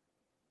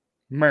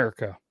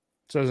 America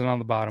says it on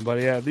the bottom.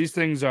 But yeah, these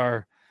things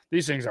are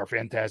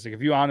fantastic.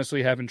 If you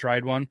honestly haven't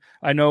tried one,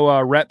 I know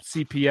Rep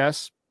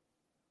CPS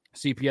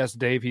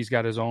Dave, he's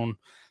got his own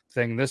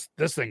thing. This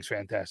thing's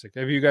fantastic.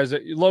 Have you guys,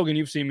 Logan,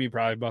 you've seen me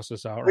probably bust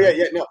this out, right?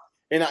 Yeah, no.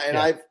 And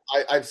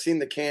I've seen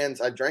the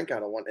cans. I drank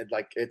out of one.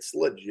 It's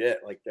legit.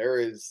 Like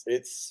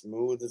it's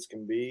smooth as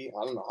can be.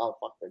 I don't know how the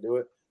fuck they do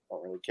it.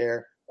 Don't really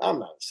care. I'm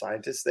not a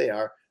scientist. They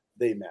are.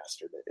 They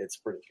mastered it. It's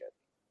pretty good.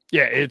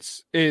 Yeah,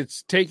 it's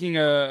taking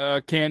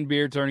a canned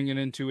beer, turning it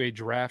into a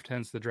draft,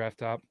 hence the draft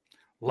top.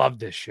 Love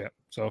this shit.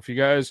 So if you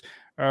guys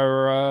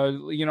are,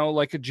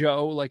 like a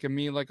Joe, like a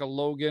me, like a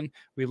Logan,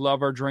 we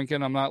love our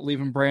drinking. I'm not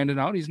leaving Brandon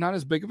out. He's not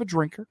as big of a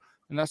drinker,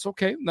 and that's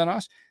okay than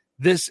us.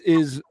 This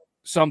is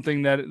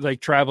something that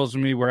like travels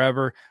with me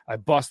wherever. I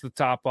bust the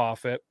top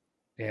off it.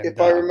 And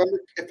if I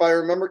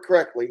remember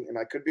correctly, and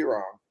I could be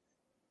wrong,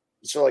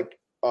 so like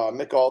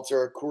Mick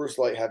Alter, Coors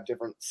Light have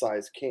different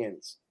size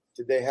cans.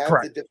 Did they have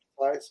the different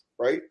size?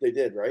 Right? They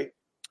did, right?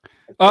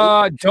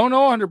 Don't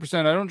know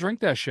 100%. I don't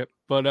drink that shit,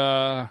 but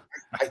I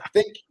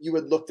think you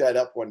would look that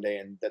up one day,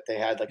 and that they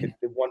had like a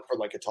one for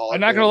like a tall. I'm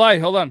not gonna lie.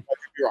 Hold on.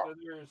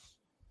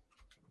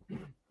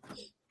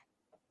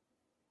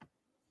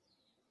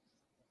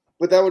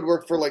 But that would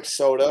work for like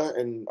soda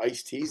and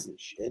iced teas and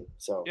shit.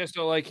 So yeah.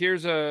 So like,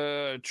 here's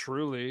a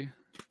Truly.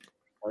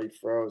 Oh, you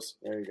froze.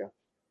 There you go.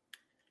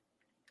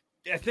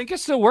 I think it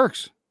still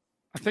works.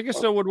 I think it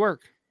still would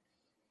work.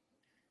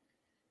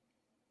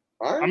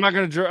 All right. I'm not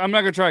gonna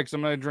try because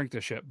I'm gonna drink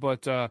this shit.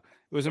 But it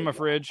was in my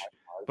fridge.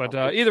 But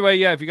either way,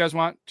 yeah. If you guys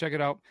want, check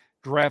it out.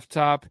 Draft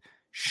top.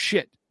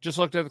 Shit. Just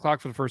looked at the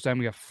clock for the first time.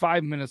 We have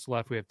 5 minutes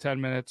left. We have 10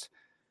 minutes.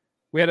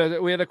 We had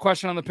a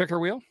question on the picker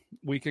wheel.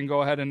 We can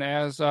go ahead and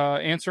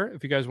answer it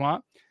if you guys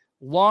want.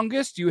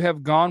 Longest you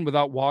have gone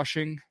without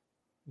washing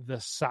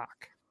the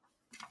sock.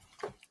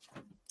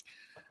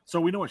 So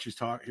we know what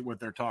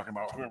they're talking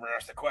about. Whoever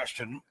asked the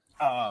question.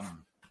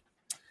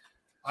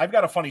 I've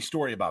got a funny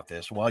story about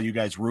this while you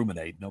guys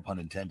ruminate, no pun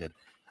intended.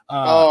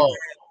 So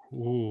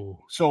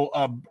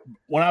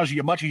when I was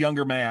a much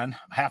younger man,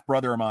 half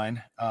brother of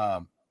mine,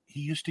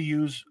 he used to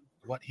use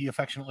what he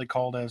affectionately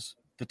called as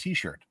the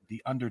T-shirt,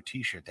 the under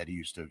T-shirt that he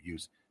used to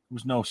use. It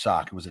was no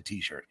sock; it was a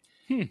T-shirt.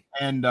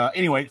 And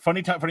anyway,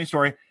 funny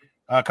story.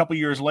 A couple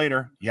years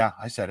later, yeah,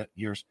 I said it.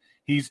 Years.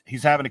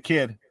 He's having a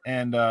kid,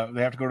 and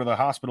they have to go to the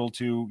hospital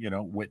to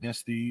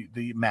witness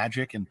the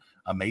magic and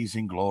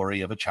amazing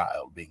glory of a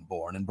child being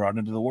born and brought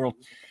into the world.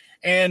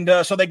 And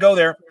so they go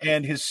there,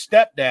 and his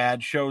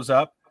stepdad shows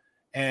up,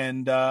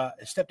 and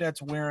his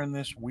stepdad's wearing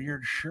this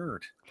weird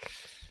shirt.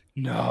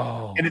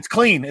 No, and it's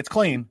clean. It's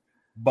clean.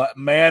 But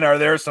man, are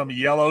there some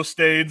yellow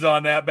stains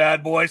on that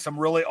bad boy? Some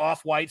really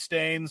off-white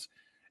stains,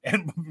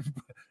 and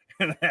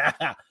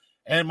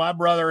my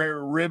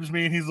brother ribs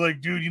me, and he's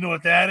like, "Dude, you know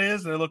what that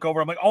is?" And I look over,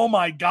 I'm like, "Oh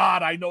my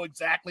god, I know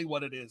exactly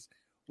what it is,"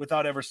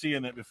 without ever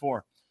seeing it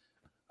before.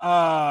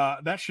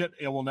 That shit,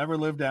 it will never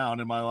live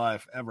down in my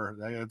life ever.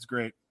 That's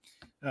great.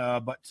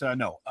 But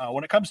no.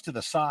 When it comes to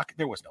the sock,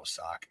 there was no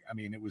sock. I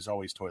mean, it was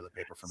always toilet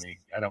paper for me.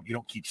 You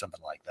don't keep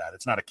something like that.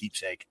 It's not a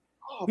keepsake.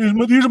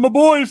 These are my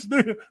boys.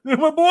 They're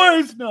my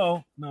boys.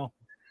 No.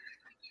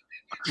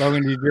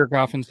 Logan, do you jerk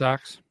off in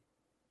socks?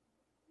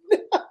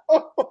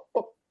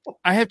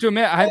 I have to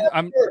admit,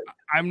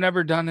 I've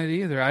never done it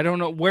either. I don't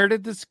know, where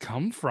did this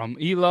come from,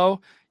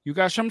 Elo? You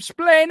got some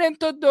explaining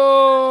to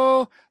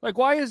do. Like,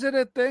 why is it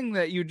a thing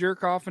that you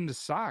jerk off into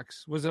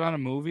socks? Was it on a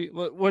movie?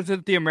 Was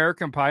it the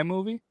American Pie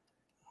movie?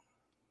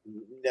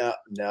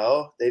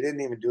 No, they didn't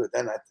even do it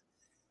then.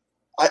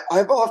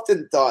 I've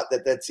often thought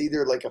that that's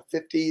either like a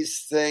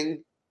 50s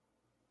thing,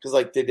 because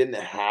like they didn't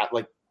have,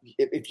 like,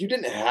 if you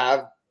didn't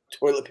have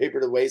toilet paper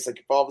to waste, like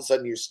if all of a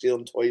sudden you're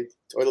stealing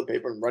toilet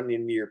paper and running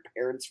into your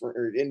parents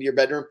or into your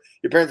bedroom,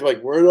 your parents were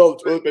like, "Where did all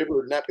the toilet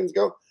paper and napkins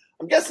go?"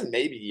 I'm guessing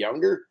maybe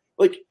younger.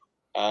 Like,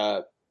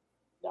 not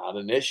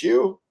an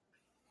issue.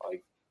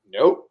 Like,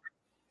 nope,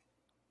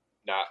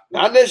 not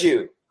an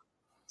issue.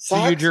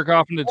 So you jerk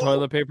off into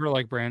toilet paper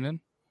like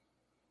Brandon?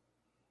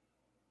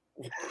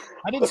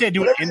 I didn't say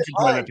do it into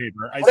toilet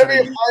paper. Whatever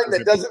you find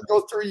that doesn't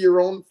go through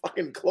your own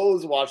fucking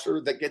clothes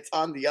washer that gets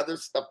on the other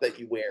stuff that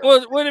you wear.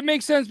 Well, it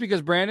makes sense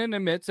because Brandon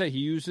admits that he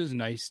uses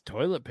nice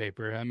toilet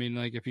paper. I mean,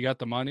 like, if you got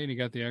the money and you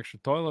got the extra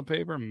toilet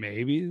paper,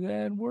 maybe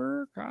that'd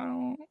work. I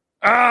don't.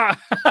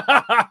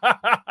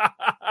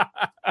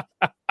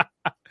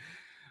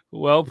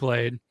 Well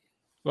played.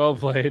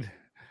 Okay,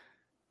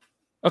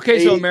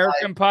 so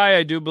American Pie,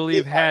 I do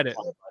believe, had it.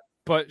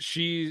 But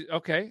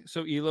okay,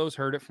 so Elo's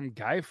heard it from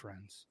guy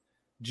friends.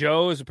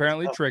 Joe is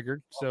apparently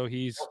triggered, so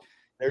he's.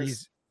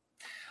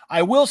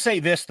 I will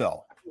say this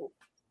though.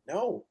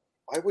 No,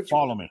 why would you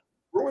follow me?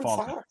 Ruin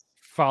socks.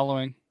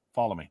 Following.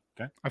 Follow me,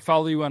 okay? I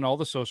follow you on all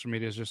the social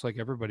medias, just like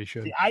everybody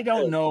should. See, I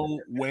don't know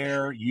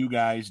where you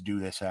guys do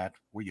this at.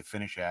 Where you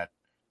finish at?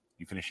 Do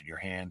you finish in your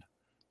hand?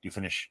 Do you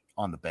finish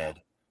on the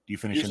bed? Do you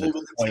finish in the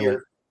toilet?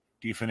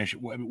 do you finish?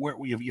 Where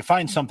you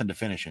find something to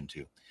finish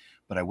into.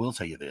 But I will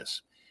tell you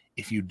this: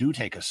 if you do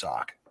take a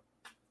sock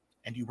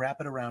and you wrap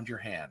it around your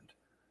hand,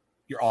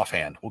 your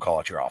offhand, we'll call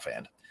it your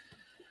offhand,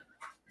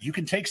 you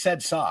can take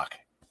said sock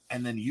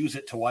and then use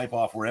it to wipe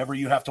off wherever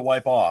you have to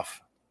wipe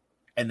off.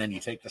 And then you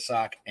take the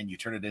sock and you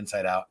turn it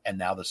inside out, and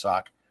now the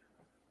sock,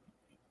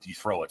 you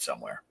throw it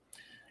somewhere.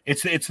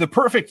 It's the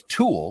perfect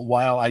tool.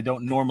 While I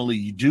don't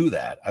normally do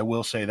that, I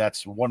will say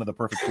that's one of the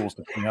perfect tools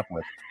to clean up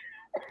with.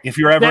 If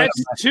you're ever,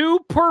 that's too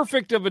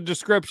perfect of a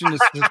description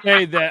to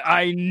say that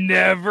I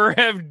never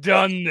have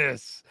done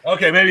this.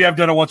 Okay, maybe I've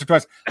done it once or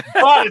twice,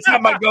 but it's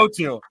not my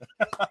go-to.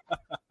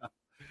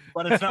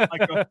 But it's not my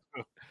go-to.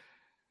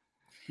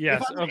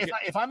 Yes.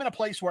 If I'm in a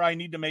place where I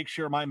need to make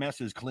sure my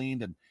mess is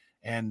cleaned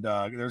and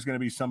there's going to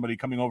be somebody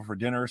coming over for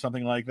dinner or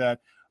something like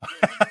that,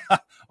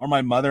 or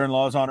my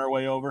mother-in-law's on her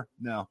way over,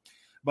 no.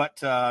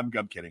 But I'm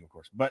kidding, of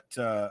course. But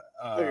no,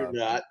 you're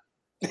not.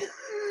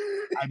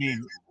 I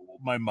mean,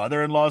 my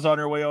mother-in-law's on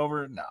her way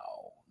over. No.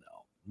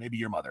 Maybe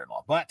your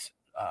mother-in-law, but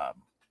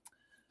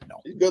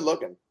no. She's good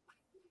looking.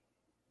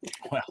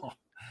 Well,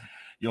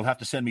 you'll have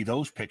to send me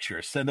those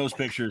pictures. Send those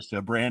pictures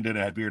to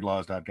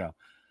Brandon@beardlaws.com.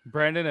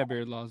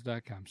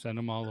 Brandon@beardlaws.com. Send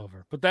them all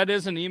over. But that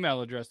is an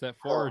email address that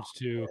forwards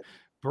to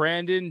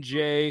Brandon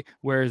J.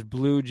 wears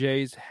Blue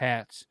Jays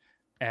hats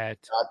at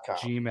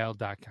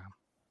gmail.com.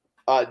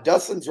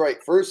 Dustin's right.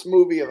 First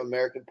movie of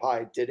American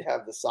Pie did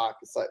have the sock.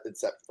 It's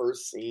that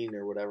first scene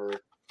or whatever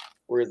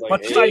where it's like,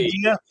 what's the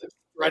idea?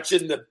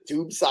 Stretching the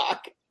tube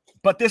sock.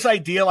 But this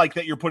idea, like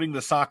that you're putting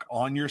the sock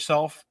on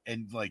yourself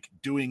and like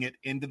doing it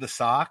into the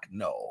sock,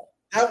 no.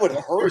 That would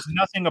hurt. There's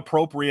nothing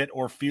appropriate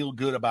or feel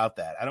good about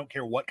that. I don't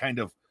care what kind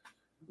of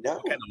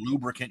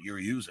lubricant you're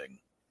using.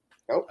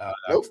 Nope.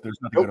 There's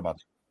nothing good about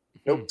it.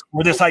 Nope.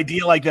 Or this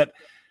idea like that.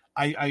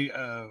 I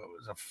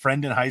a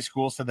friend in high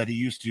school said that he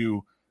used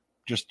to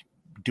just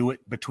do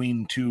it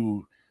between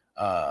two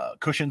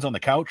cushions on the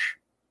couch.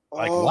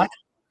 Like what?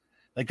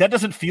 Like that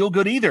doesn't feel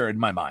good either in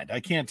my mind.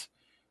 I can't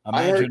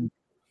imagine.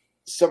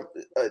 I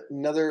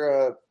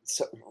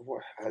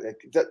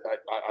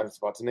was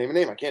about to name a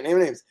name. I can't name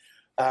names.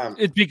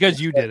 It's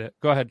because you did it.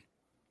 Go ahead.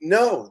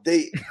 No,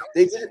 they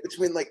did it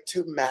between like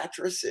two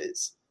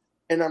mattresses,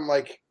 and I'm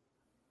like,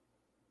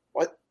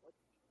 what?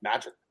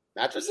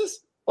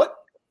 Mattresses? What?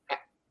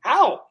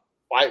 How?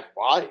 Why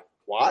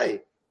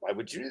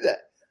would you do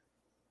that?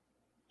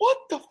 What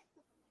the?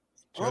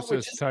 Just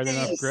as tight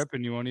enough grip,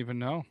 and you won't even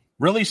know.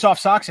 Really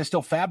soft socks is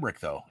still fabric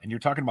though, and you're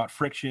talking about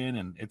friction,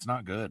 and it's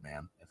not good,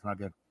 man. It's not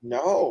good.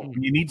 No,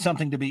 you need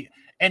something to be.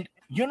 And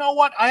you know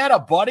what? I had a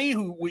buddy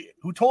who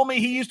told me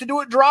he used to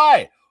do it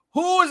dry.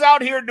 Who is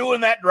out here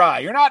doing that dry?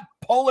 You're not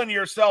pulling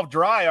yourself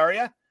dry, are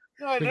you?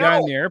 The guy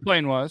in the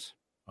airplane was.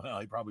 Well,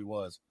 he probably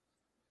was.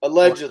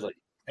 Allegedly.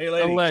 Hey,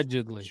 lady.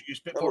 Allegedly. You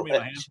spit for me,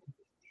 man.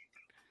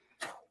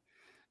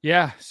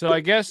 Yeah, so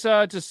I guess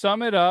to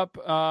sum it up,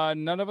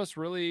 none of us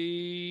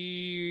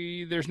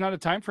really, there's not a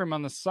time frame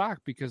on the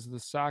sock because the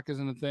sock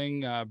isn't a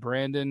thing.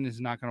 Brandon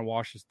is not going to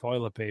wash his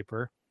toilet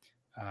paper.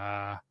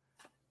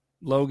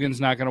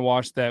 Logan's not going to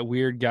wash that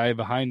weird guy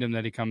behind him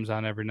that he comes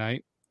on every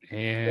night.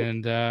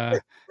 And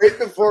right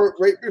before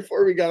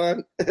we got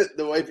on,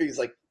 the wifey's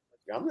like,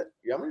 you want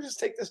me to just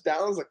take this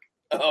down? I was like,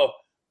 oh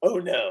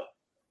no.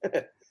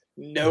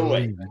 No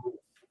way.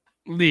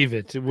 Leave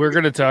it. We're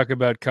going to talk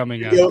about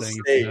coming on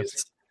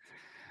things.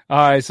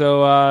 All right,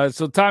 so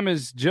time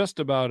is just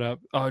about up.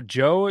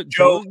 Joe,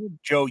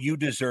 you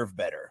deserve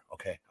better.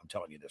 Okay, I'm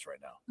telling you this right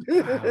now.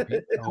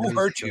 Who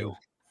hurt you?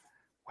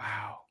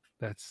 Wow,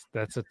 that's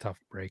a tough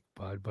break,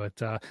 bud.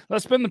 But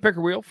let's spin the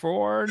picker wheel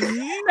for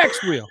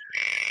next wheel.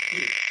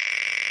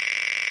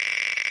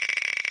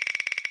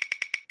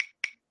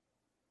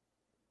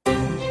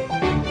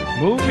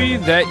 Movie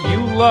that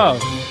you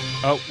love.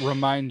 Oh,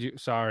 remind you.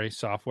 Sorry,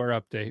 software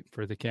update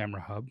for the Camera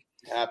Hub.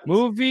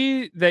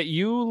 Movie that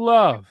you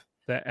love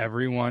that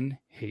everyone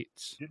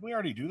hates. Did we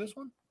already do this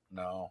one?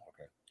 No.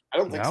 Okay. I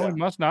don't think so. We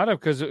must not have,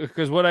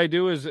 because what I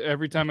do is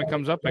every time it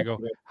comes up, I go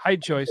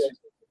hide choice.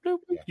 Bloop,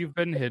 you've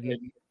been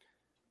hidden.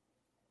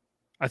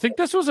 I think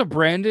this was a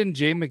Brandon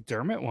J.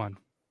 McDermott one.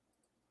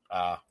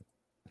 I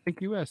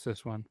think you asked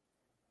this one.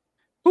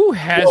 Who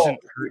hasn't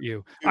hurt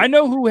you? I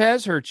know who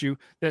has hurt you.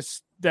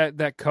 That's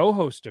that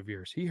co-host of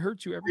yours. He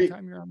hurts you every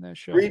time you're on that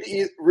show.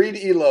 Read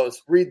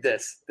Elo's. Read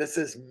this. This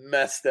is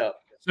messed up.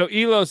 So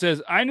Elo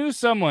says, I knew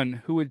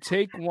someone who would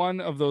take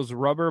one of those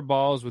rubber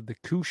balls with the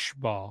koosh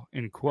ball,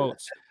 in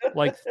quotes,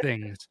 like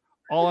things,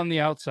 all on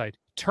the outside,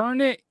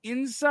 turn it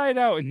inside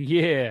out,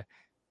 and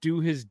do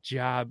his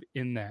job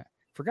in that.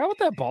 Forgot what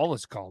that ball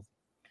is called.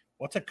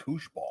 What's a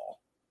koosh ball?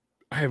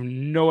 I have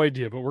no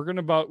idea, but we're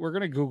gonna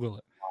Google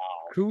it.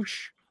 Wow.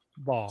 Koosh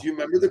ball. Do you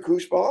remember the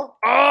koosh ball?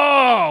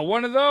 Oh,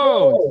 one of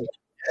those. Oh,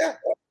 yeah.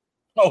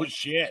 Oh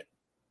shit.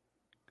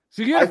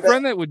 So you had a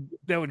friend that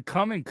would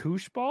come in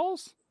koosh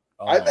balls?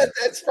 Oh. I bet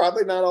that's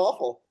probably not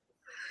awful.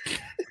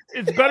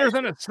 It's better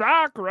than a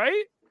sock,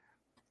 right?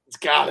 It's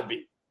gotta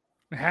be.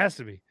 It has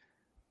to be.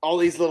 All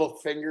these little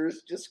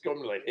fingers just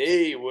going like,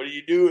 hey, what are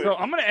you doing? So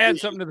I'm going to add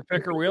something to the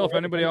picker wheel if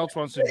anybody else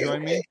wants to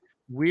join me.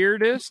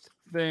 weirdest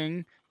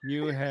thing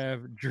you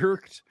have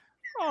jerked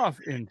off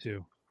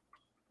into?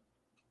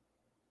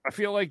 I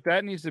feel like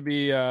that needs to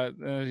be on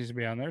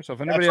there. So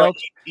if anybody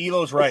else,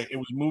 Elo's right. It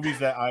was movies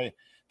that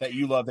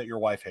you love that your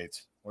wife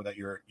hates, or that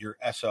your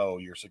SO,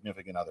 your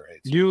significant other,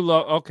 hates. You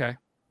love. Okay.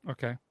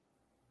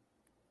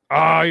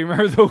 Oh, you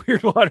remember the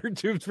weird water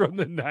tubes from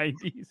the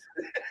 90s?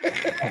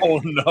 Oh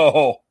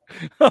no.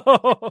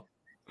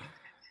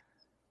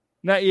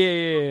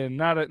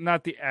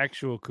 Not the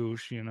actual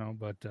koosh,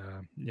 but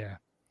yeah.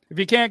 If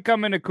you can't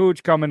come in a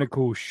cooch, come in a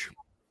koosh.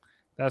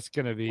 That's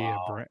gonna be a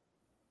brand.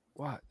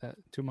 What? That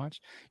too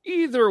much?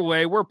 Either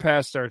way, we're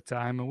past our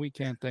time, and we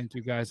can't thank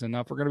you guys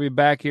enough. We're gonna be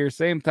back here,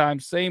 same time,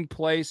 same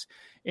place,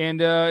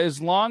 and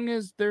as long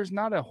as there's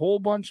not a whole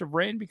bunch of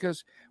rain,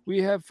 because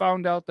we have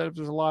found out that if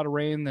there's a lot of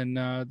rain,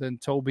 then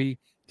Toby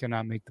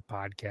cannot make the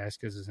podcast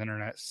because his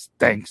internet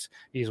stinks.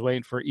 He's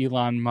waiting for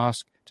Elon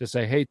Musk to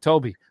say, "Hey,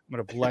 Toby, I'm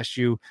gonna bless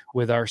you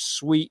with our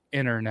sweet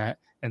internet,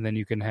 and then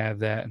you can have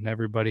that, and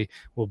everybody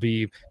will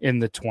be in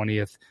the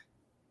 20th,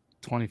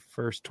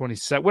 21st,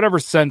 27th, whatever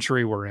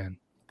century we're in."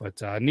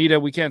 But Nita,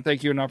 we can't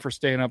thank you enough for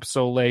staying up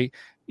so late.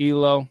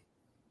 Elo,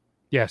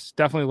 yes,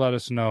 definitely let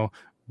us know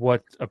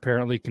what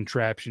apparently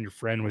contraption your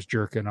friend was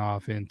jerking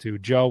off into.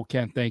 Joe,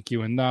 can't thank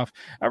you enough.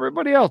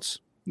 Everybody else,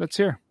 let's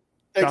hear.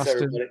 Thanks,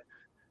 Dustin, everybody.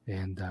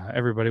 and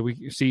everybody,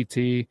 we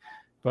CT,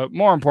 but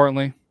more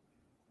importantly,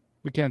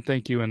 we can't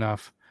thank you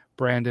enough,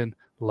 Brandon,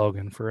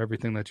 Logan, for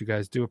everything that you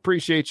guys do.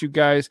 Appreciate you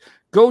guys.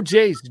 Go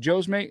Jays.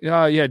 Jays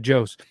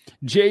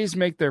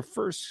make their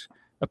first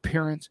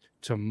appearance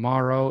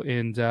tomorrow,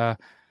 and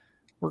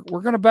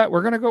we're gonna bet.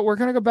 We're gonna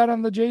go bet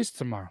on the Jays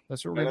tomorrow.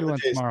 That's what we're gonna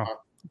do tomorrow.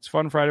 It's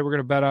Fun Friday. We're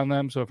gonna bet on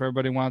them. So if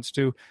everybody wants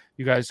to,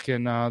 you guys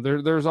can.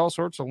 There's all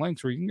sorts of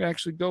links where you can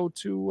actually go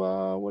to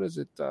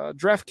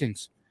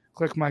DraftKings.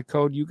 Click my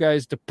code. You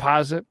guys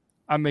deposit.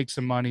 I make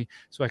some money,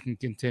 so I can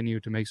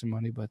continue to make some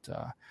money. But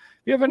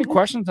if you have any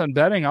questions on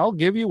betting, I'll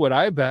give you what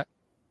I bet.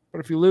 But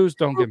if you lose,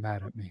 don't get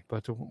mad at me.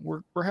 But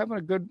we're having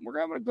a good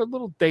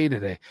little day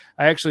today.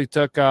 I actually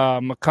took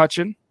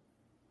McCutchen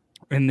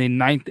in the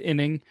 9th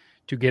inning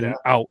to get an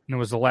out, and it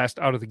was the last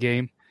out of the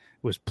game.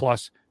 It was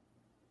plus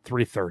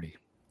 330.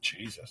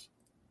 Jesus,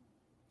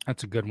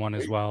 that's a good one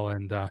as well.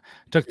 And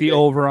took the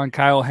over on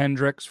Kyle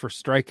Hendricks for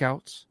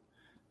strikeouts.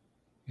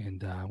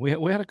 And we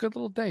had a good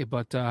little day,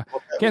 but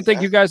can't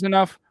thank you guys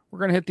enough. We're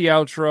going to hit the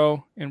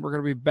outro, and we're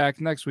going to be back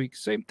next week.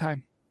 Same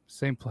time,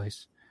 same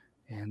place.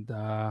 And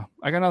I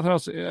got nothing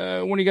else.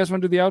 When do you guys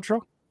want to do the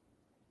outro?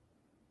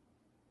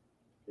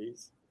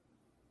 Peace.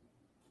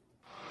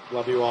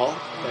 Love you all.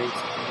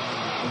 Thanks.